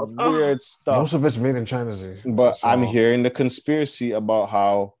weird stuff. Most of it's made in China, Z. But I'm hearing the conspiracy about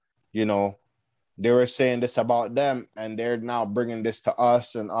how, you know, they were saying this about them and they're now bringing this to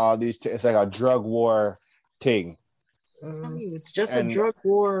us and all these. It's like a drug war thing. It's just a drug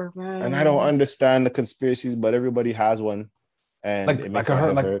war, man. And I don't understand the conspiracies, but everybody has one. And it makes I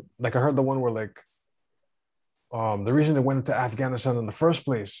heard the one where like the reason they went into Afghanistan in the first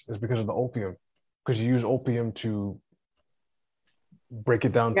place is because of the opium, because you use opium to break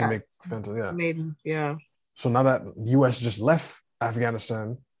it down to make fentanyl. Yeah. So now that U.S. just left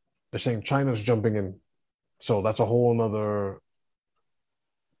Afghanistan, they're saying China's jumping in. So that's a whole nother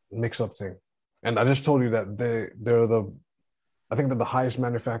mix-up thing. And I just told you that they're the highest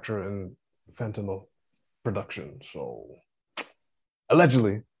manufacturer in fentanyl production. So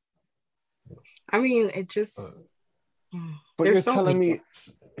allegedly. I mean, it just. But you're telling me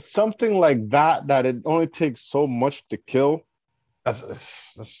something like that it only takes so much to kill.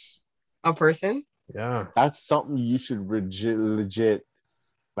 That's a person. Yeah, that's something you should legit,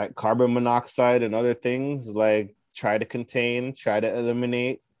 like carbon monoxide and other things, like try to contain, try to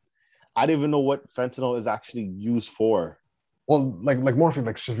eliminate. I don't even know what fentanyl is actually used for. Well, like morphine,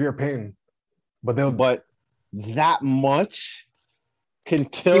 like severe pain, but that much can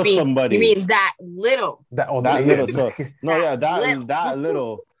kill somebody. You mean that little? That little. So that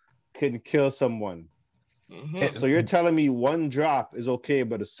little can kill someone. Mm-hmm. So you're telling me one drop is okay,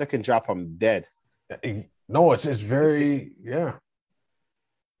 but a second drop, I'm dead. No, it's very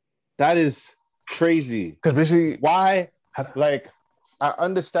That is crazy. Because basically, why? Like, I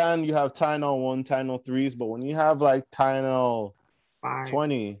understand you have Tylenol 1, Tylenol 3s, but when you have like Tylenol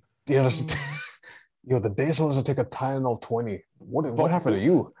 20, yo, the day someone doesn't take a Tylenol 20, what happened to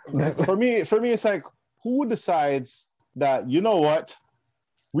you? for me, it's like, who decides that, you know what,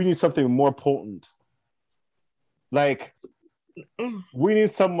 we need something more potent? Like, we need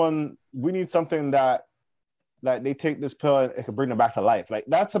something that they take this pill and it can bring them back to life. Like,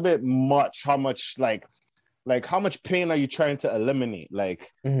 that's a bit much. How much how much pain are you trying to eliminate?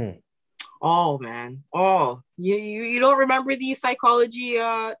 Like, oh man, you don't remember the psychology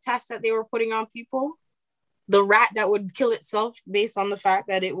tests that they were putting on people? The rat that would kill itself based on the fact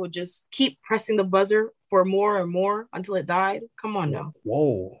that it would just keep pressing the buzzer for more and more until it died. Come on now.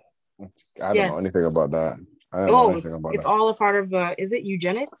 Whoa. I don't know anything about that. It's all a part of is it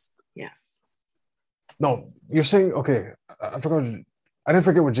eugenics? Yes. No, you're saying, okay, I didn't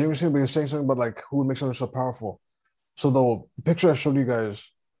forget what Jamie was saying, but you're saying something about like who would make something so powerful. So the picture I showed you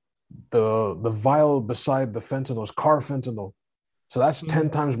guys, the vial beside the fentanyl is carfentanil. So that's 10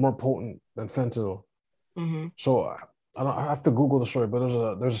 times more potent than fentanyl. Mm-hmm. So I have to Google the story, but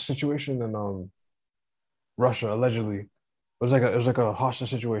there's a situation in Russia allegedly. It was like a hostage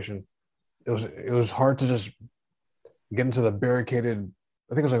situation. It was hard to just get into the barricaded.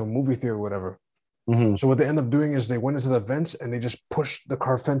 I think it was like a movie theater or whatever. Mm-hmm. So what they end up doing is they went into the vents and they just pushed the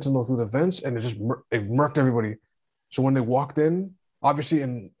carfentanil through the vents and it murked everybody. So when they walked in, obviously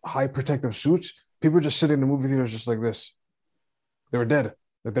in high protective suits, people were just sitting in the movie theaters just like this. They were dead.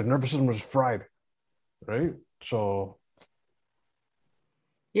 Like their nervous system was fried. Right? So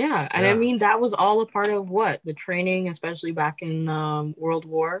yeah, and I mean that was all a part of what? The training, especially back in World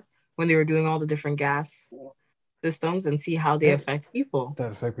War, when they were doing all the different gas systems and see how they affect people.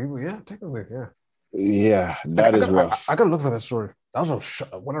 That affect people, yeah, technically, yeah. Yeah, that is rough. I gotta look for that story. That was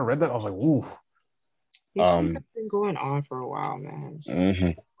when I read that, I was like, oof. These things have been going on for a while, man. Mm-hmm.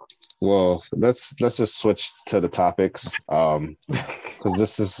 Well, let's just switch to the topics, because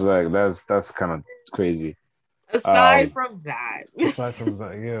this is like that's kind of crazy. Aside from that,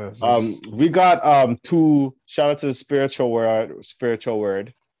 yeah. We got two. Shout out to the spiritual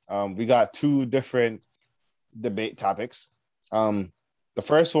word. We got two different debate topics. The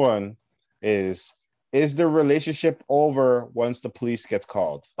first one is the relationship over once the police gets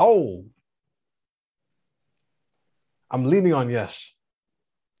called? Oh, I'm leaning on yes.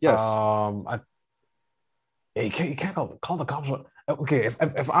 Yes. You can't call the cops. Okay,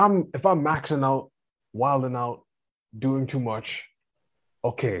 if I'm maxing out, wilding out, doing too much,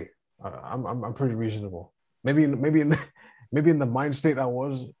 okay, I'm pretty reasonable. Maybe in the mind state I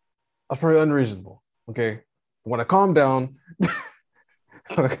was pretty unreasonable. Okay, when I calm down,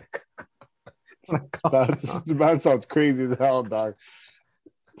 that sounds crazy as hell, dog.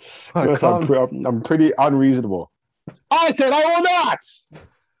 Yes, I'm pretty unreasonable. I said I will not.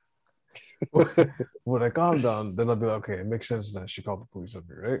 When I calm down, then I'll be like, okay, it makes sense that she called the police on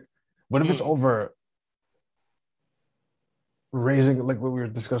me, right? But if it's over raising, like what we were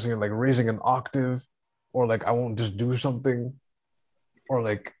discussing, like raising an octave, or like I won't just do something, or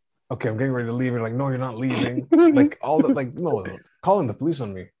like, okay, I'm getting ready to leave, and like, no, you're not leaving. Like all that, like, no, calling the police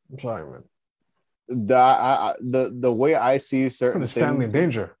on me. I'm sorry, man. The way I see certain Put his family in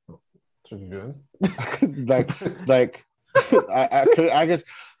things, danger. That's what you're doing. like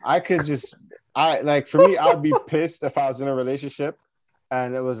I could just like for me, I'd be pissed if I was in a relationship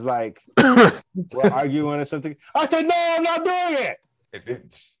and it was like we're arguing or something. I said, no, I'm not doing it.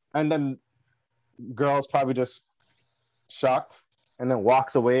 It's And then girls probably just shocked and then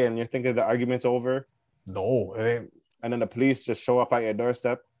walks away and you're thinking the argument's over. no, it ain't. And then the police just show up at your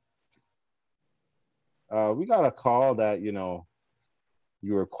doorstep. We got a call that, you know,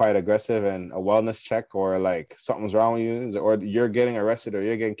 you were quite aggressive and a wellness check or like something's wrong with you or you're getting arrested or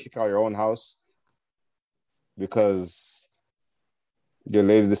you're getting kicked out of your own house because your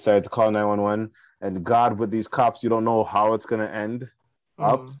lady decided to call 911 and God, with these cops, you don't know how it's going to end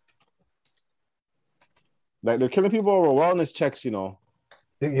up. Like they're killing people over wellness checks, you know,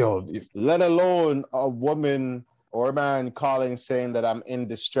 let alone a woman or a man calling saying that I'm in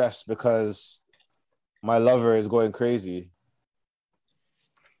distress because my lover is going crazy.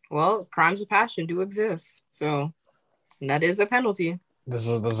 Well, crimes of passion do exist, so that is a penalty. There's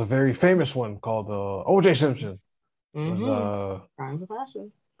a very famous one called O.J. Simpson. Crimes of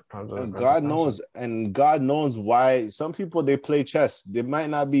passion. And God knows why some people they play chess. There might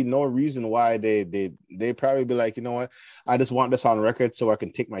not be no reason why they probably be like, you know what, I just want this on record so I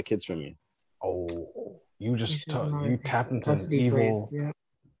can take my kids from you. Oh, you just you tap into an evil.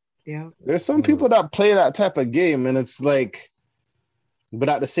 Yeah. There's some people that play that type of game, and it's like. But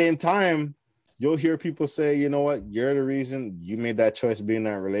at the same time, you'll hear people say, you know what, you're the reason you made that choice to be in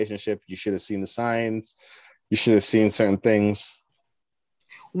that relationship. You should have seen the signs. You should have seen certain things.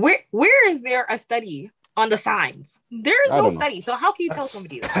 Where is there a study on the signs? There is no study. So how can you tell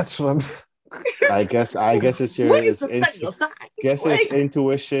somebody that? That's what I guess it's your what is the study of signs? Guess like, it's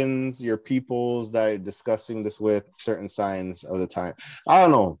intuitions, your peoples that are discussing this with certain signs of the time. I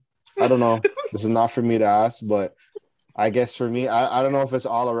don't know. This is not for me to ask, but I guess for me, I don't know if it's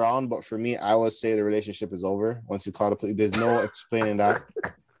all around, but for me, I would say the relationship is over once you call the police. There's no explaining that.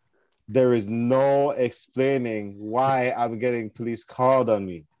 There is no explaining why I'm getting police called on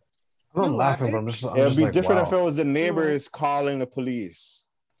me. I'm not laughing, but I'm just It'd be like, different wow. if it was the neighbors calling the police.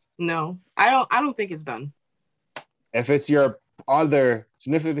 No, I don't think it's done. If it's your other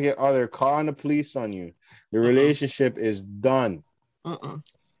significant other calling the police on you, the relationship is done.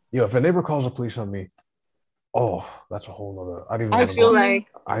 Yo, if a neighbor calls the police on me, oh, that's a whole nother. I don't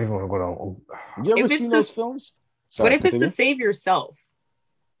even want to go down. You ever seen those films? Sorry, but if it's to save yourself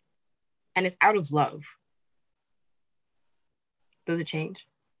and it's out of love, does it change?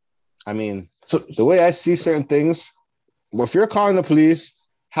 I mean, so the way I see certain things, well, if you're calling the police,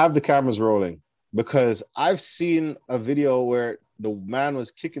 have the cameras rolling, because I've seen a video where the man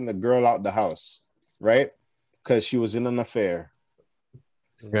was kicking the girl out the house, right? Because she was in an affair.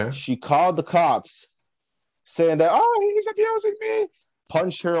 Okay. She called the cops saying that, oh, he's abusing me,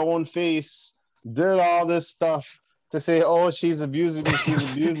 punched her own face, did all this stuff to say, oh, she's abusing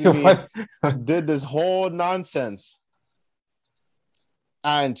me, did this whole nonsense.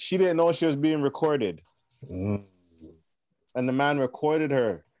 And she didn't know she was being recorded. And the man recorded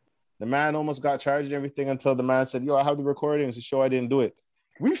her. The man almost got charged and everything until the man said, yo, I have the recordings to show I didn't do it.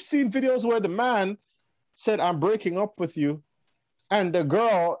 We've seen videos where the man said, I'm breaking up with you. And the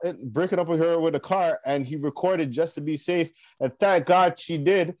girl breaking up with her with a car, and he recorded just to be safe. And thank God she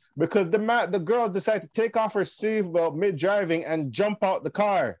did, because the girl decided to take off her seatbelt mid-driving and jump out the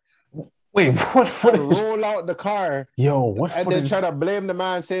car. Wait, what? Roll out the car. Yo, what? And then try to blame the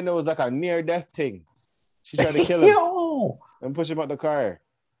man, saying it was like a near-death thing. She tried to kill him and push him out the car.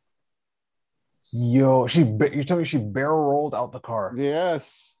 Yo, you tell me she barrel rolled out the car?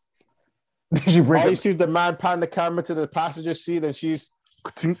 Yes. Did she break? All you see is the man pan the camera to the passenger seat, and she's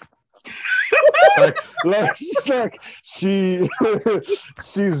she's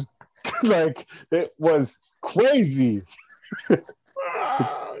like, it was crazy. Oh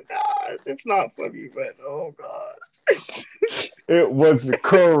gosh, it's not funny, but oh gosh, it was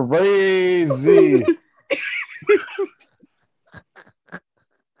crazy.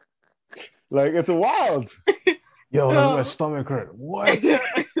 Like, it's wild. Yo, my stomach hurt. What?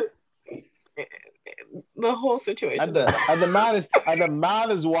 the whole situation. And the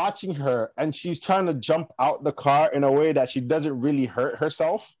man is watching her, and she's trying to jump out the car in a way that she doesn't really hurt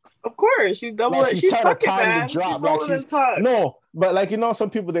herself. Of course, she's trying tucking, to time man. the drop. She's No, but like some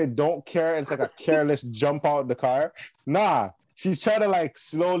people they don't care. It's like a careless jump out the car. Nah, she's trying to like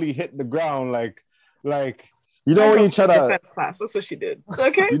slowly hit the ground, like when you try to defense class. That's what she did.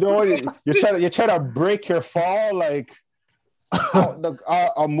 Okay. When you're trying to break your fall, like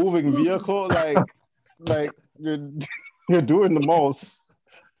out a moving vehicle, like you're doing the most.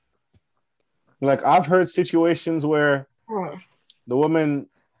 Like I've heard situations where the woman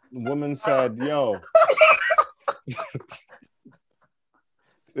said, "Yo,"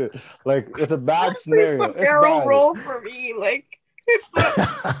 like it's a bad scenario. It's the barrel roll for me. Like it's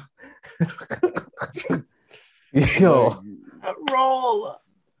the yo roll.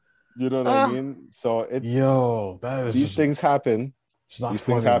 You know what I mean? So it's that is these things happen. These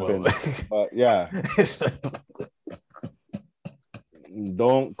things happen. But yeah.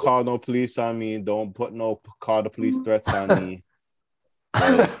 Don't call no police on me. Don't call the police threats on me.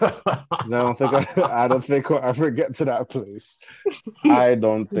 I don't think we'll ever get to that place. I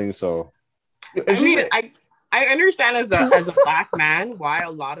don't think so. I mean, I understand as a black man why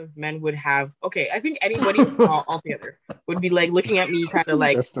a lot of men would have. Okay, I think anybody altogether would be like looking at me kind of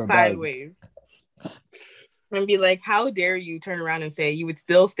like sideways and be like, "How dare you turn around and say you would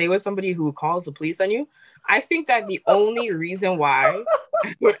still stay with somebody who calls the police on you?" I think that the only reason why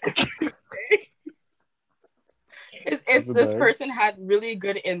I would say is if this person had really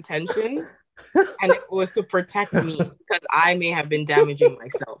good intention and it was to protect me because I may have been damaging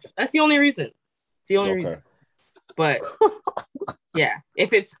myself. That's the only reason. It's the only reason. But yeah,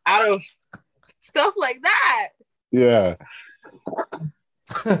 if it's out of stuff like that. Yeah.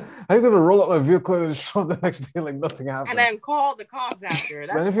 I'm gonna roll up my vehicle and show the next day like nothing happened. And then call the cops after.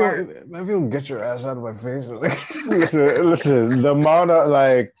 That's if you don't get your ass out of my face. listen, the amount of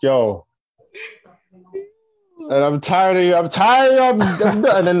like, yo. And I'm tired of you. I'm tired of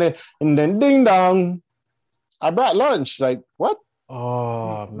and then ding dong. I brought lunch. Like, what?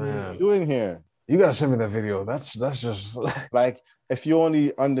 Oh man. What are you doing here? You gotta send me that video. That's just like if you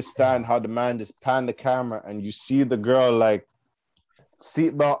only understand how the man just panned the camera and you see the girl like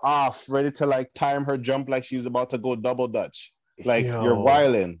seatbelt off, ready to like time her jump like she's about to go double dutch. Like you're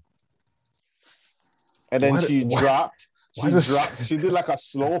wilding. And then she dropped. She did like a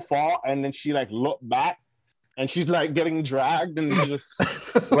slow fall and then she like looked back and she's like getting dragged and just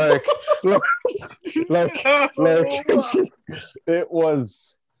like it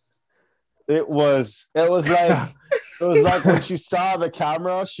was like when she saw the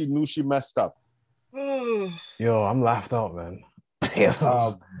camera, she knew she messed up. Yo, I'm laughed out, man.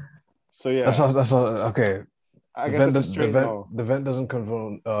 So yeah, that's all. Okay, I guess the vent doesn't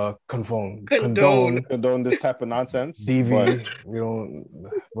condone this type of nonsense. DV, we don't.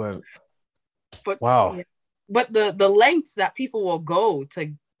 But wow. Yeah. But the lengths that people will go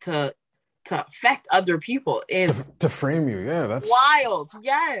to affect other people is to frame you. Yeah, that's wild.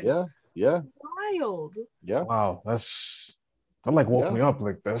 Yes. Yeah. Wild. Yeah. Wow, that like woke me up.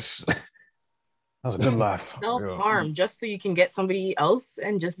 Like that was a good laugh. Self-harm just so you can get somebody else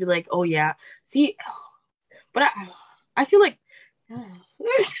and just be like, oh yeah. See, but I feel like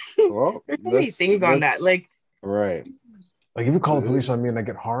well, there's so many things on that. Like right. Like if you call the police on me and I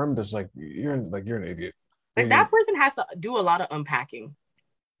get harmed, it's like you're an idiot. Like that person has to do a lot of unpacking.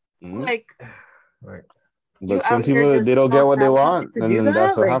 Mm-hmm. Like but some people they don't get what they want, and then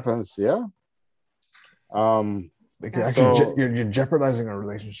that's what happens. Yeah. You're jeopardizing a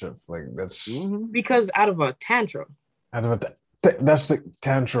relationship. Like that's because out of a tantrum. That's the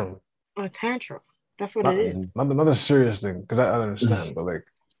tantrum. A tantrum. That's what it is. Not a serious thing, because I understand, but like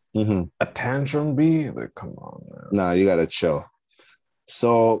a tantrum like, come on, man. Nah, you gotta chill.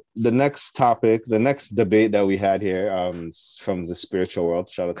 So the next topic, the next debate that we had here, from the spiritual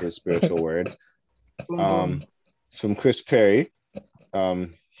world. Shout out to the spiritual word. It's from Chris Perry.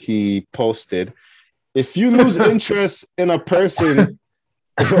 He posted, if you lose interest in a person,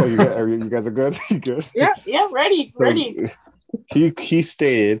 you guys are good? You good? Yeah, ready. He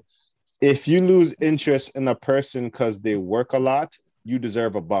stated, if you lose interest in a person because they work a lot, you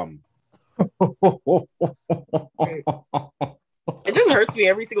deserve a bum. It just hurts me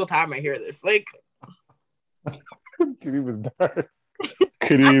every single time I hear this. Like, Kareem is dark.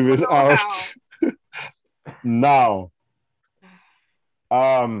 Kareem is out. Now.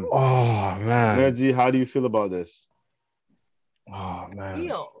 Oh man. Nerdsy, how do you feel about this? Oh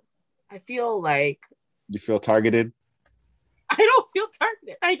man. I feel like you feel targeted? I don't feel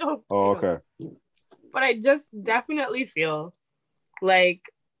targeted. I don't. Oh, okay. But I just definitely feel like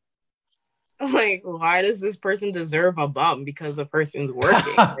Like, why does this person deserve a bum because the person's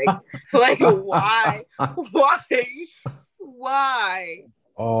working? Like why? Why?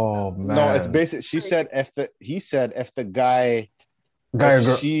 Oh No, it's man. basic. She said he said if the guy Guy if or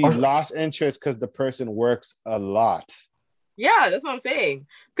girl. she lost interest because the person works a lot. Yeah, that's what I'm saying.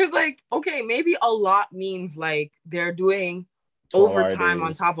 Because, like, okay, maybe a lot means like they're doing 12-hour overtime on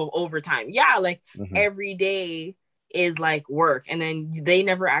days. top of overtime. Yeah, like Mhm. every day is like work, and then they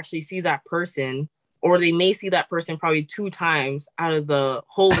never actually see that person, or they may see that person probably 2 times out of the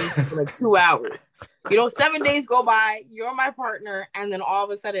whole week for like 2 hours. 7 days go by, you're my partner, and then all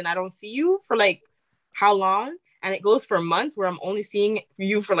of a sudden I don't see you for like how long? And it goes for months where I'm only seeing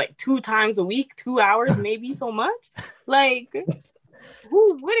you for like 2 times a week, 2 hours, maybe so much. Like,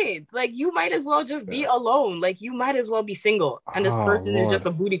 who wouldn't? Like, you might as well just be alone. Like, you might as well be single. And this person is just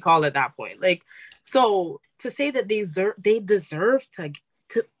a booty call at that point. Like, so to say that they deserve to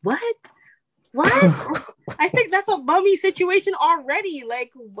what? I think that's a bummy situation already.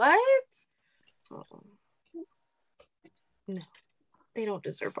 Like, what? No, they don't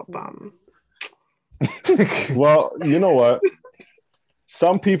deserve a bum. Well, you know what?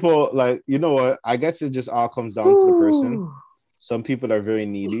 Some people, like, you know what? I guess it just all comes down to the person. Some people are very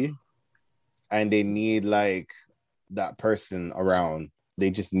needy and they need like that person around.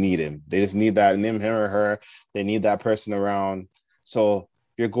 They just need him. They just need that him or her. They need that person around. So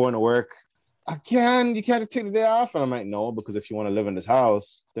you're going to work. You can't just take the day off. And I'm like, no, because if you want to live in this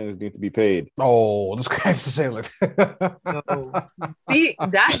house, things need to be paid. Oh, this guy has to say like no. See,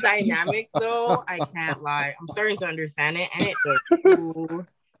 that dynamic though, I can't lie. I'm starting to understand it, and it just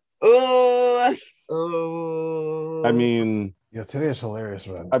I mean, yeah, today is hilarious,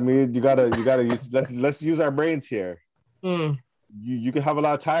 man. I mean, you gotta use let's use our brains here. You can have a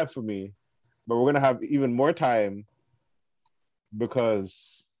lot of time for me, but we're gonna have even more time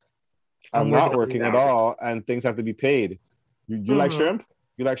because I'm not working at all and things have to be paid. You like shrimp?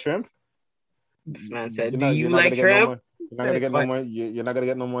 You like shrimp? This man said, "Do you like shrimp?" You're not gonna get no more. You're not gonna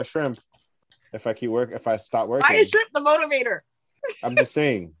get no more shrimp if I stop working. Why is shrimp the motivator? I'm just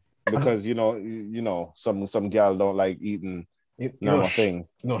saying because some gal don't like eating normal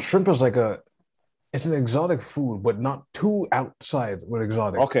things. No, shrimp is like it's an exotic food, but not too outside with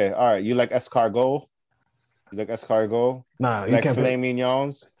exotic. Okay, all right. You like escargot? You like escargot? Nah, you like filet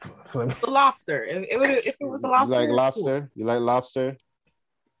mignons? The lobster. If it was a lobster. You like lobster? Cool. You like lobster?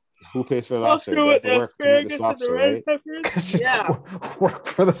 Who pays for the lobster? You have to work to make this lobster, right? Yeah. Work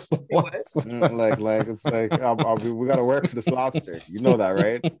for this lobster. Like it's like we gotta work for this lobster. You know that,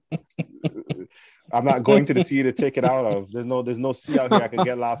 right? I'm not going to the sea to take it out of. There's no sea out here I can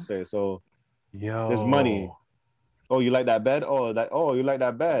get lobster. So there's money. Oh, you like that bed? Oh, you like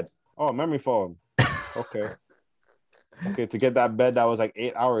that bed? Oh, memory foam. Okay, to get that bed that was like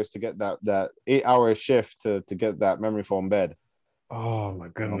 8 hours to get that 8-hour shift to get that memory foam bed. Oh my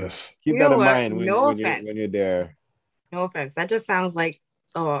goodness. Keep that in mind when you're there. No offense. That just sounds like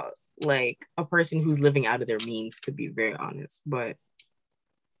a person who's living out of their means, to be very honest. But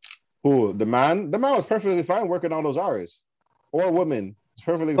who? The man? The man was perfectly fine working all those hours. Or woman. It's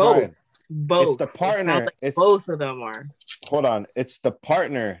perfectly fine. Both. It's the partner. It's both of them are. Hold on. It's the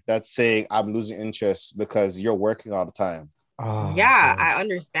partner that's saying I'm losing interest because you're working all the time. Oh, yeah, I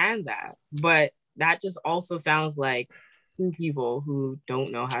understand that. But that just also sounds like two people who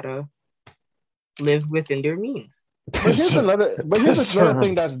don't know how to live within their means. But here's another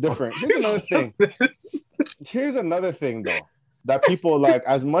thing that's different. Here's another thing though. That people like,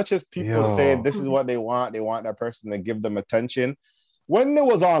 as much as people say this is what they want that person to give them attention. When it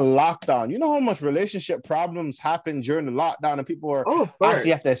was on lockdown, you know how much relationship problems happened during the lockdown and people were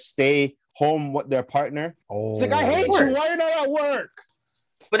actually have to stay home with their partner. It's like, I hate you. Why are you not at work?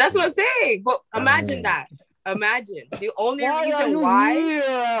 But that's what I'm saying. But imagine that. Imagine the only reason why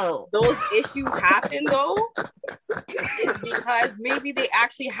those issues happen though is because maybe they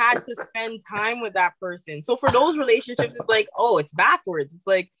actually had to spend time with that person. So for those relationships, it's like, oh, it's backwards. It's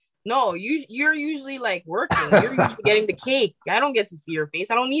like, no, you're usually like working. You're usually getting the cake. I don't get to see your face.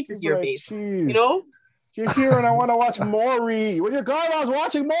 I don't need to see your face. Geez. You know? You're here and I want to watch Maury. When you're gone, I was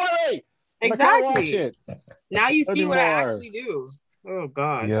watching Maury. Exactly. Watch it. Now you see what I actually do. Oh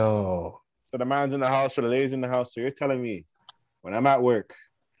God. Yo. So the man's in the house, so the lady's in the house. So you're telling me when I'm at work,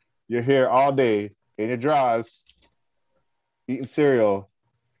 you're here all day in your drawers, eating cereal.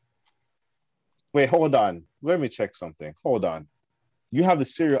 Wait, hold on. Let me check something. Hold on. You have the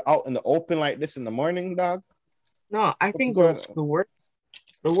cereal out in the open like this in the morning, dog? No, I think the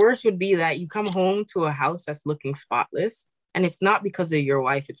worst would be that you come home to a house that's looking spotless, and it's not because of your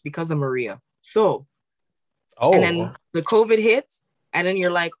wife, it's because of Maria. So, and then the COVID hits, and then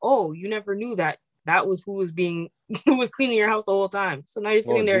you're like, oh, you never knew that was who was being who was cleaning your house the whole time. So now you're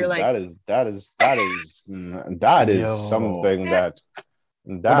sitting there, geez, like, that is something that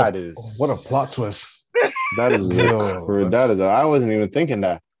what a plot twist. That is I wasn't even thinking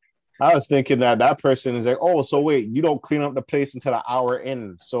that. I was thinking that person is like, oh, so wait, you don't clean up the place until an hour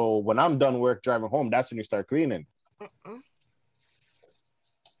in. So when I'm done work driving home, that's when you start cleaning.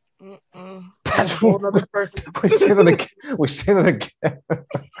 That's a whole other person. We say that again.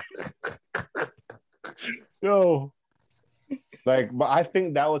 Yo, like, but I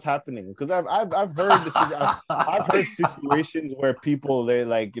think that was happening because I've heard this. I've heard situations where people, they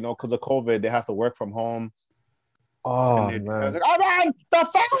like, you know, because of COVID, they have to work from home. Oh, man. man. I was like, oh man, the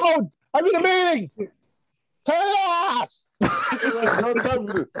phone! I'm in a meeting. Turn it off. Don't tell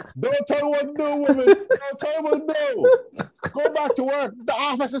me what to do, woman. Don't tell me what to do. Go back to work. The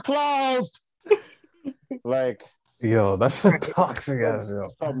office is closed. Like, yo, that's so toxic ass, yo.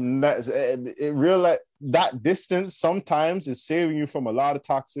 It real, like, that distance sometimes is saving you from a lot of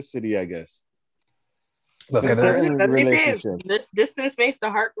toxicity, I guess. Look, that's relationships. This distance makes the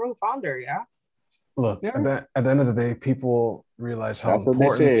heart grow fonder, yeah. Look, at the end of the day, people realize how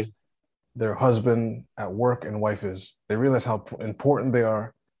important their husband at work and wife is. They realize how important they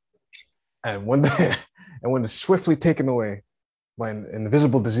are, and when it's swiftly taken away by an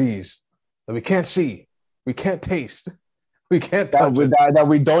invisible disease that we can't see, we can't taste, we can't touch that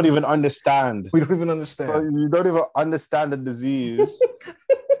we don't even understand. We don't even understand. So you don't even understand the disease.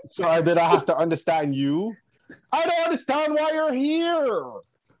 So did I have to understand you? I don't understand why you're here.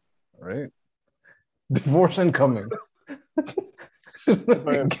 Right? Divorce incoming.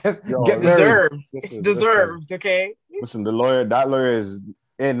 Get deserved. It's deserved, okay? Listen, that lawyer is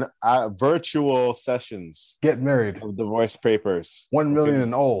in virtual sessions. Get married. Of divorce papers. 1 million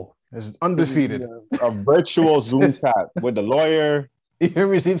in all. Is undefeated. A virtual Zoom chat with the lawyer. You hear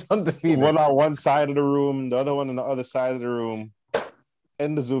me? He's undefeated. One on one side of the room, the other one on the other side of the room.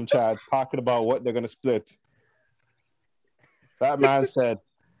 In the Zoom chat, talking about what they're going to split. That man said,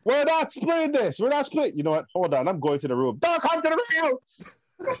 we're not splitting this. We're not splitting. You know what? Hold on. I'm going to the room. Don't come to the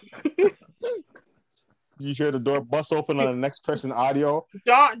room. You hear the door bust open on the next person audio.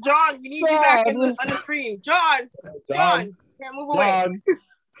 John, we need you back on the screen. John, can't move away.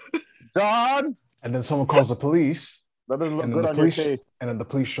 John. And then someone calls the police. That doesn't look good on your face. And then the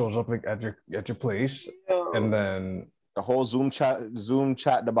police shows up at your place. Yo. And then the whole Zoom chat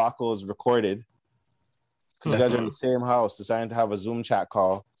debacle is recorded. You guys are in the same house, deciding to have a Zoom chat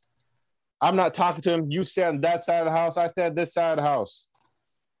call. I'm not talking to him. You stay on that side of the house. I stay on this side of the house.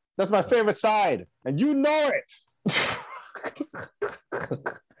 That's my favorite side, and you know it.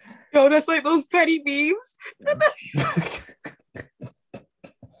 Yo, that's like those petty memes.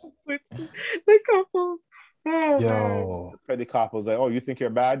 With the couples. Oh, yo, man. Petty couples like, oh, you think you're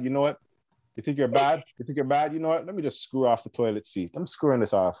bad? You know what? You think you're bad? You think you're bad? You know what? Let me just screw off the toilet seat. I'm screwing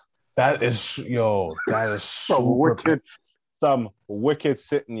this off. That is so some wicked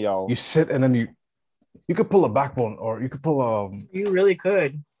sitting, yo. You sit and then you could pull a backbone, or you could pull You really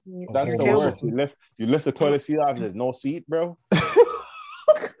could. That's the worst. You lift the toilet seat off. There's no seat, bro.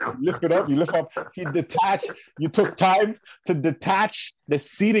 Lift it up. You lift up. You took time to detach the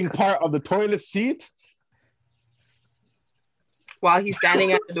seating part of the toilet seat while he's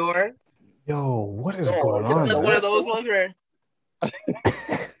standing at the door. Yo, what is going on? That's one of those ones where.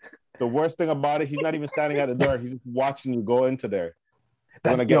 The worst thing about it, he's not even standing at the door. He's just watching you go into there.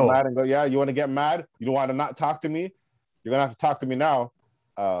 You want to get mad and go, yeah, you want to get mad? You don't want to not talk to me? You're going to have to talk to me now.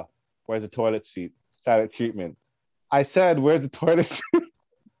 Where's the toilet seat? Silent treatment. I said, where's the toilet seat?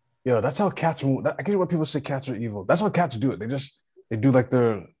 Yo, that's how cats move. I guess what people say cats are evil. That's how cats do it. They do like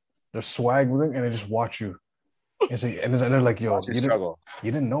their swag with it, and they just watch you. And they're like, yo, you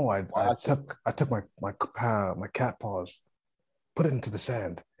didn't know I took my cat paws, put it into the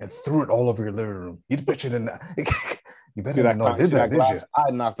sand, and threw it all over your living room. You bet you didn't. You better not know I did that, did you?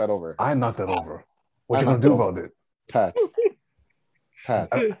 I knocked that over. What you gonna do about it? Pat.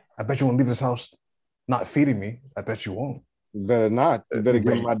 I bet you won't leave this house not feeding me. I bet you won't. You better not. You better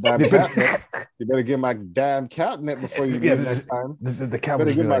give me my damn catnip. You better get my damn catnip before you leave next time. The cat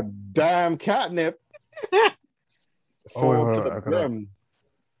better get my like, damn catnip.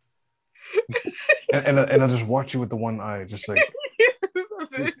 And I just watch you with the one eye, just like.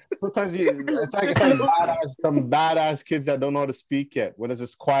 Sometimes it's like some badass kids that don't know how to speak yet. When it's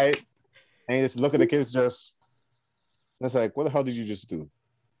just quiet, and you just look at the kids, it's like, what the hell did you just do?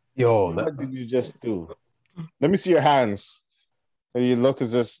 Yo, what did you just do? Let me see your hands. And you look,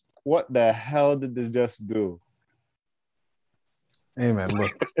 is just, what the hell did this just do? Hey man,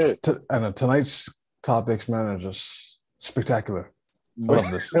 look, tonight's topics, man, are just spectacular. I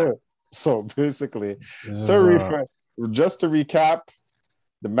love this. So basically, This to is, refresh, just to recap,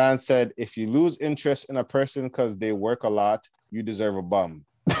 the man said, if you lose interest in a person because they work a lot, you deserve a bum.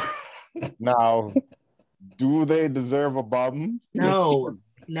 Now, do they deserve a bum? No,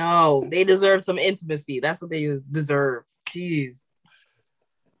 no, they deserve some intimacy. That's what they deserve. Jeez.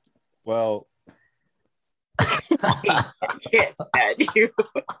 Well, I can't stand you.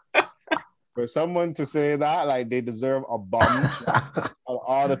 for someone to say that, like they deserve a bum,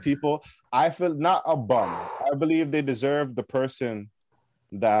 all the people, I feel not a bum. I believe they deserve the person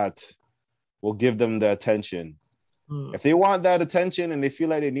that will give them the attention. If they want that attention and they feel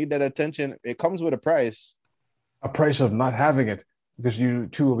like they need that attention, it comes with a price. a price of not having it because you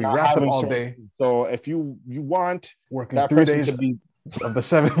two will be wrapped up all day. So if you want working that 3 person days to be of the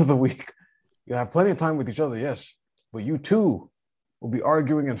 7th of the week, you have plenty of time with each other, yes, but you two will be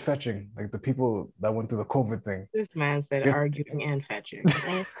arguing and fetching like the people that went through the COVID thing. This man said arguing and fetching.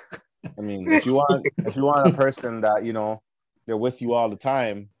 I mean, if you want a person that, you know, they're with you all the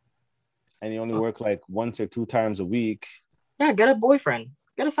time and you only work like once or 2 times a week. Yeah, get a boyfriend.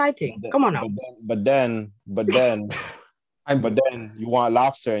 Get a side team. Come on now. But then you want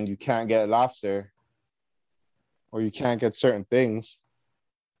lobster and you can't get lobster, or you can't get certain things.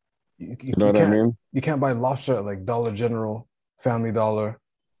 You know what I mean? You can't buy lobster at like Dollar General, Family Dollar,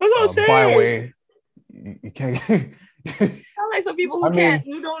 buy away. You can't. Like some people who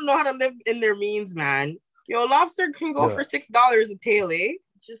don't know how to live in their means, man. Yo, lobster can go for $6 a tail, eh?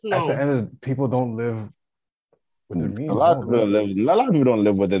 Just know. At the end of people don't live with their means. A lot of people don't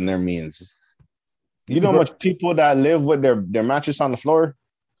live within their means. You know how much people that live with their mattress on the floor?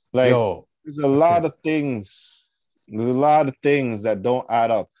 Like, there's a lot of things. There's a lot of things that don't add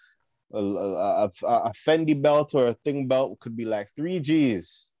up. A Fendi belt or a thing belt could be like 3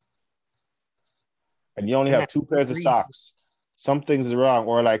 G's. And you only have 2 pairs of socks. Something's wrong.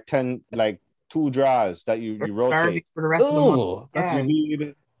 Or like 2 drawers that you rotate. For the rest of the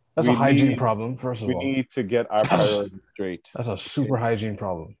month. That's a hygiene problem, first of all. We need to get our priorities straight. That's a super hygiene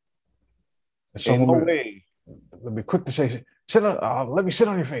problem. In no way. Let me quick to say, let me sit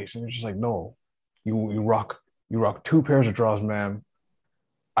on your face. And you're just like, no. You rock 2 pairs of drawers, ma'am.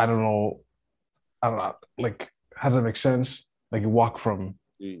 I don't know. Like, how does that make sense? Like, you walk from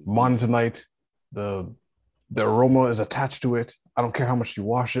morning to night. The aroma is attached to it. I don't care how much you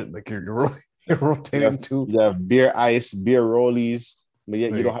wash it. Like, you're rotating too. You have beer ice, beer rollies, but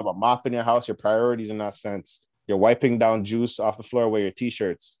yet you don't have a mop in your house. Your priorities in that sense. You're wiping down juice off the floor with your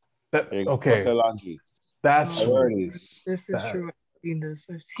t-shirts. Laundry. That's priorities. This is true.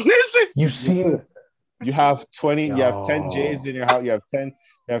 You've seen. You have 20. You have 10 J's in your house. You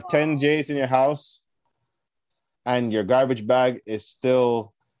have 10 J's in your house, and your garbage bag is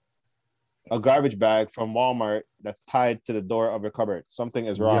still a garbage bag from Walmart that's tied to the door of your cupboard. Something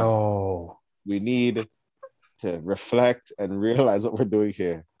is wrong. We need to reflect and realize what we're doing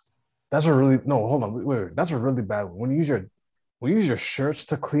here. That's a really hold on. Wait. That's a really bad one. When you use your shirts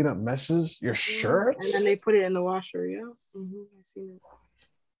to clean up messes, your shirts, and then they put it in the washer. Yeah, I've seen it.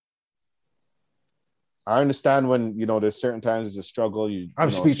 I understand when there's certain times it's a struggle. I'm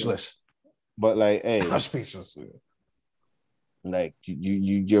speechless. But like, hey, I'm speechless. Like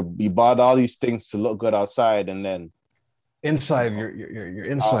you bought all these things to look good outside, and then inside you're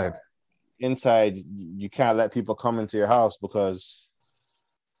inside. Inside, you can't let people come into your house because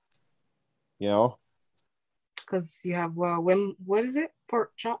because you have what is it?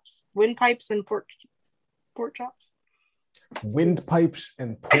 Pork chops, windpipes, and pork chops. Windpipes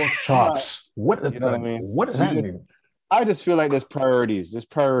and pork chops. What does that mean? What does that mean? I just feel like there's priorities.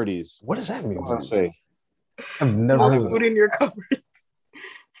 What does that mean? What I say? I've never heard food in your cupboards.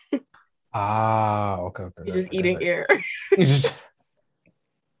 Okay. You're just eating air. You just.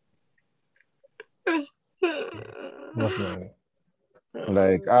 Look, man.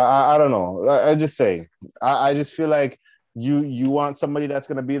 Like I don't know. I just say I just feel like you want somebody that's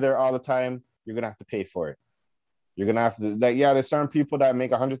gonna be there all the time. You're gonna have to pay for it. You're gonna have to there's some people that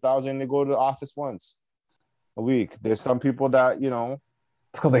make 100,000 and they go to the office once a week. There's some people that it's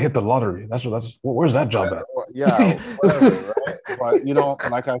because they hit the lottery. Where's that job at? Yeah, whatever, right?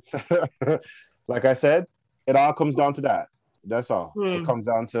 But like I said, it all comes down to that. That's all. It comes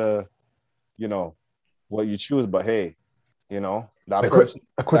down to what you choose. But hey, that person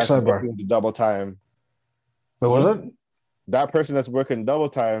a quick sidebar. The double time. What was it? That person that's working double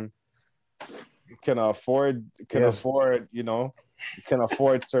time can afford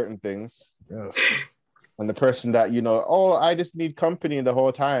certain things. Yes. And the person that I just need company the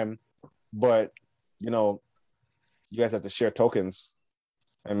whole time, but you guys have to share tokens.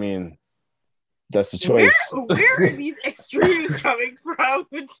 I mean, That's the choice. Where are these extremes coming from,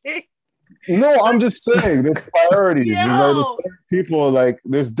 Jay? No, I'm just saying there's priorities. Yo. There's certain people, like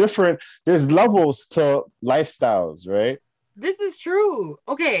there's levels to lifestyles, right? This is true.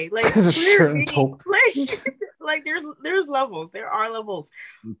 Okay, like There's a clearly, certain like there's levels. There are levels.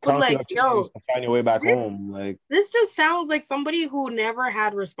 But Counting like, up change to find your way back this, home. Like this just sounds like somebody who never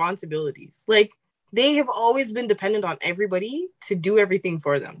had responsibilities. Like they have always been dependent on everybody to do everything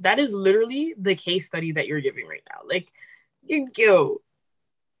for them. That is literally the case study that you're giving right now. Like, yo,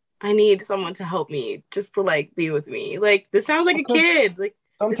 I need someone to help me just to like be with me. Like this sounds like a kid. Like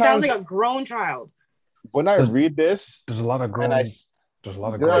this sounds like a grown child. When I read this, there's a lot of grown. There's a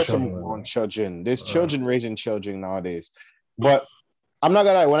lot of there grown are some grown children. There's children raising children nowadays. But I'm not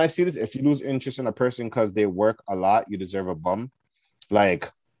gonna lie. When I see this, if you lose interest in a person because they work a lot, you deserve a bum.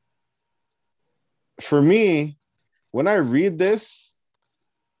 Like for me, when I read this,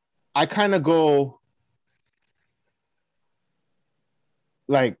 I kind of go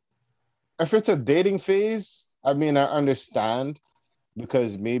like, if it's a dating phase, I mean, I understand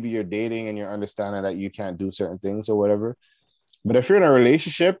because maybe you're dating and you're understanding that you can't do certain things or whatever. But if you're in a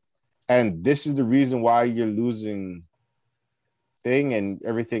relationship and this is the reason why you're losing thing and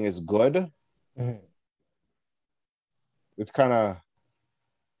everything is good, it's kind of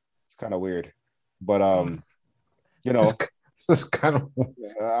weird. But you know, it's kind of.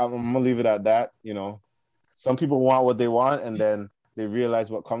 I'm gonna leave it at that. You know, some people want what they want, and then they realize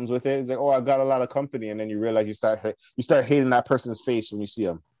what comes with it. It's like, oh, I got a lot of company, and then you realize you start hating that person's face when you see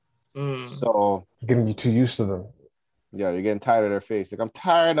them. So getting too used to them. Yeah, you're getting tired of their face. Like, I'm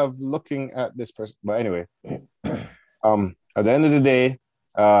tired of looking at this person. But anyway, at the end of the day,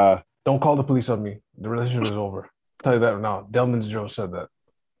 don't call the police on me. The relationship is over. I'll tell you that now. Delman Joe said that.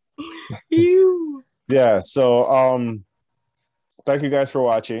 Yeah. So, thank you guys for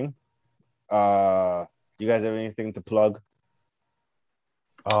watching. You guys have anything to plug?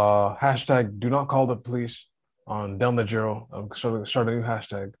 Hashtag do not call the police on Del Najero. I'm start a new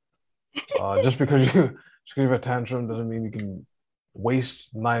hashtag. Just because you have a tantrum doesn't mean you can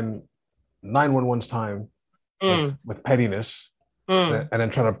waste 911's time with pettiness and then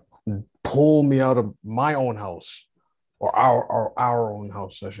try to pull me out of my own house or our own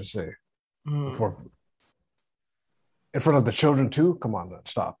house, I should say. For in front of the children too. Come on,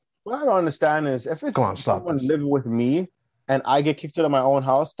 stop. What I don't understand is if it's someone living with me and I get kicked out of my own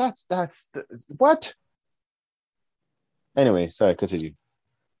house, that's what? Anyway, sorry, continue.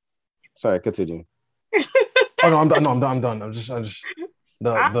 Oh no, I'm done. I'm just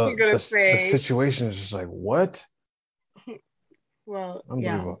the situation is just like what? Well,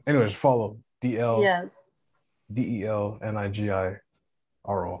 unbelievable. Yeah. Anyways, follow DL. Yes. DELNIGIRO.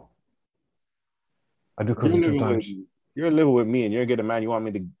 I do cooking sometimes. You're living with me and you're getting mad. You want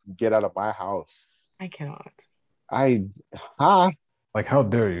me to get out of my house? I cannot. Like, how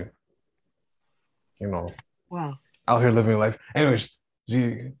dare you? You know. Wow. Out here living life. Anyways,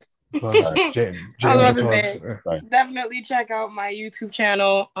 I was about to say, definitely check out my YouTube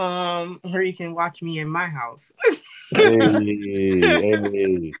channel, where you can watch me in my house. Hey.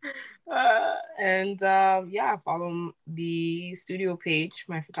 Follow the studio page,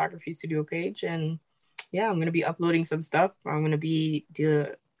 my photography studio page, and I'm gonna be uploading some stuff. I'm gonna be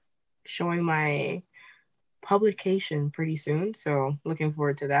showing my publication pretty soon, so looking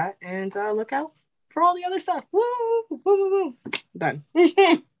forward to that. And look out for all the other stuff. Woo, woo, woo, woo. Done.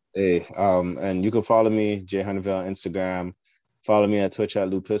 Hey, and you can follow me, Jay Hunterville, on Instagram. Follow me at Twitch at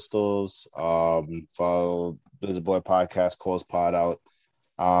Lou Pistols. Follow Blizzard Boy Podcast, Cole's Pod out.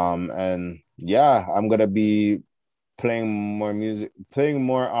 And yeah, I'm gonna be playing more music,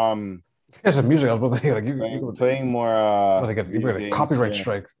 There's some music. I was about to say, like you playing more. You got a copyright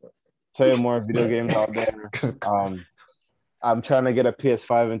strike. Playing more video games out there. I'm trying to get a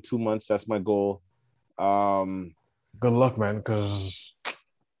PS5 in 2 months. That's my goal. Good luck, man. Because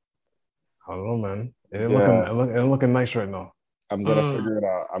I don't know, man. It ain't looking nice right now. I'm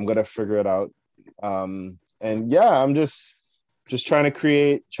gonna figure it out. And yeah, I'm just trying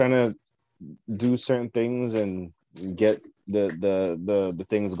to do certain things and get the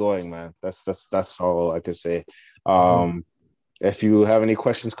things going, man. That's all I could say. If you have any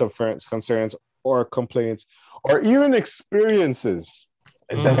questions, concerns, or complaints, or even experiences,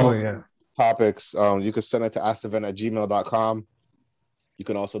 definitely, topics, you can send it to askevent@gmail.com. You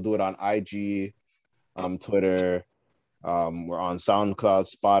can also do it on IG, Twitter. We're on SoundCloud,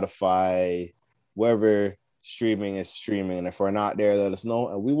 Spotify, wherever streaming is streaming. And if we're not there, let us know,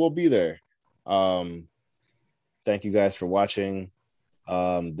 and we will be there. Thank you guys for watching.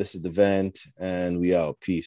 This is the vent, and we out. Peace.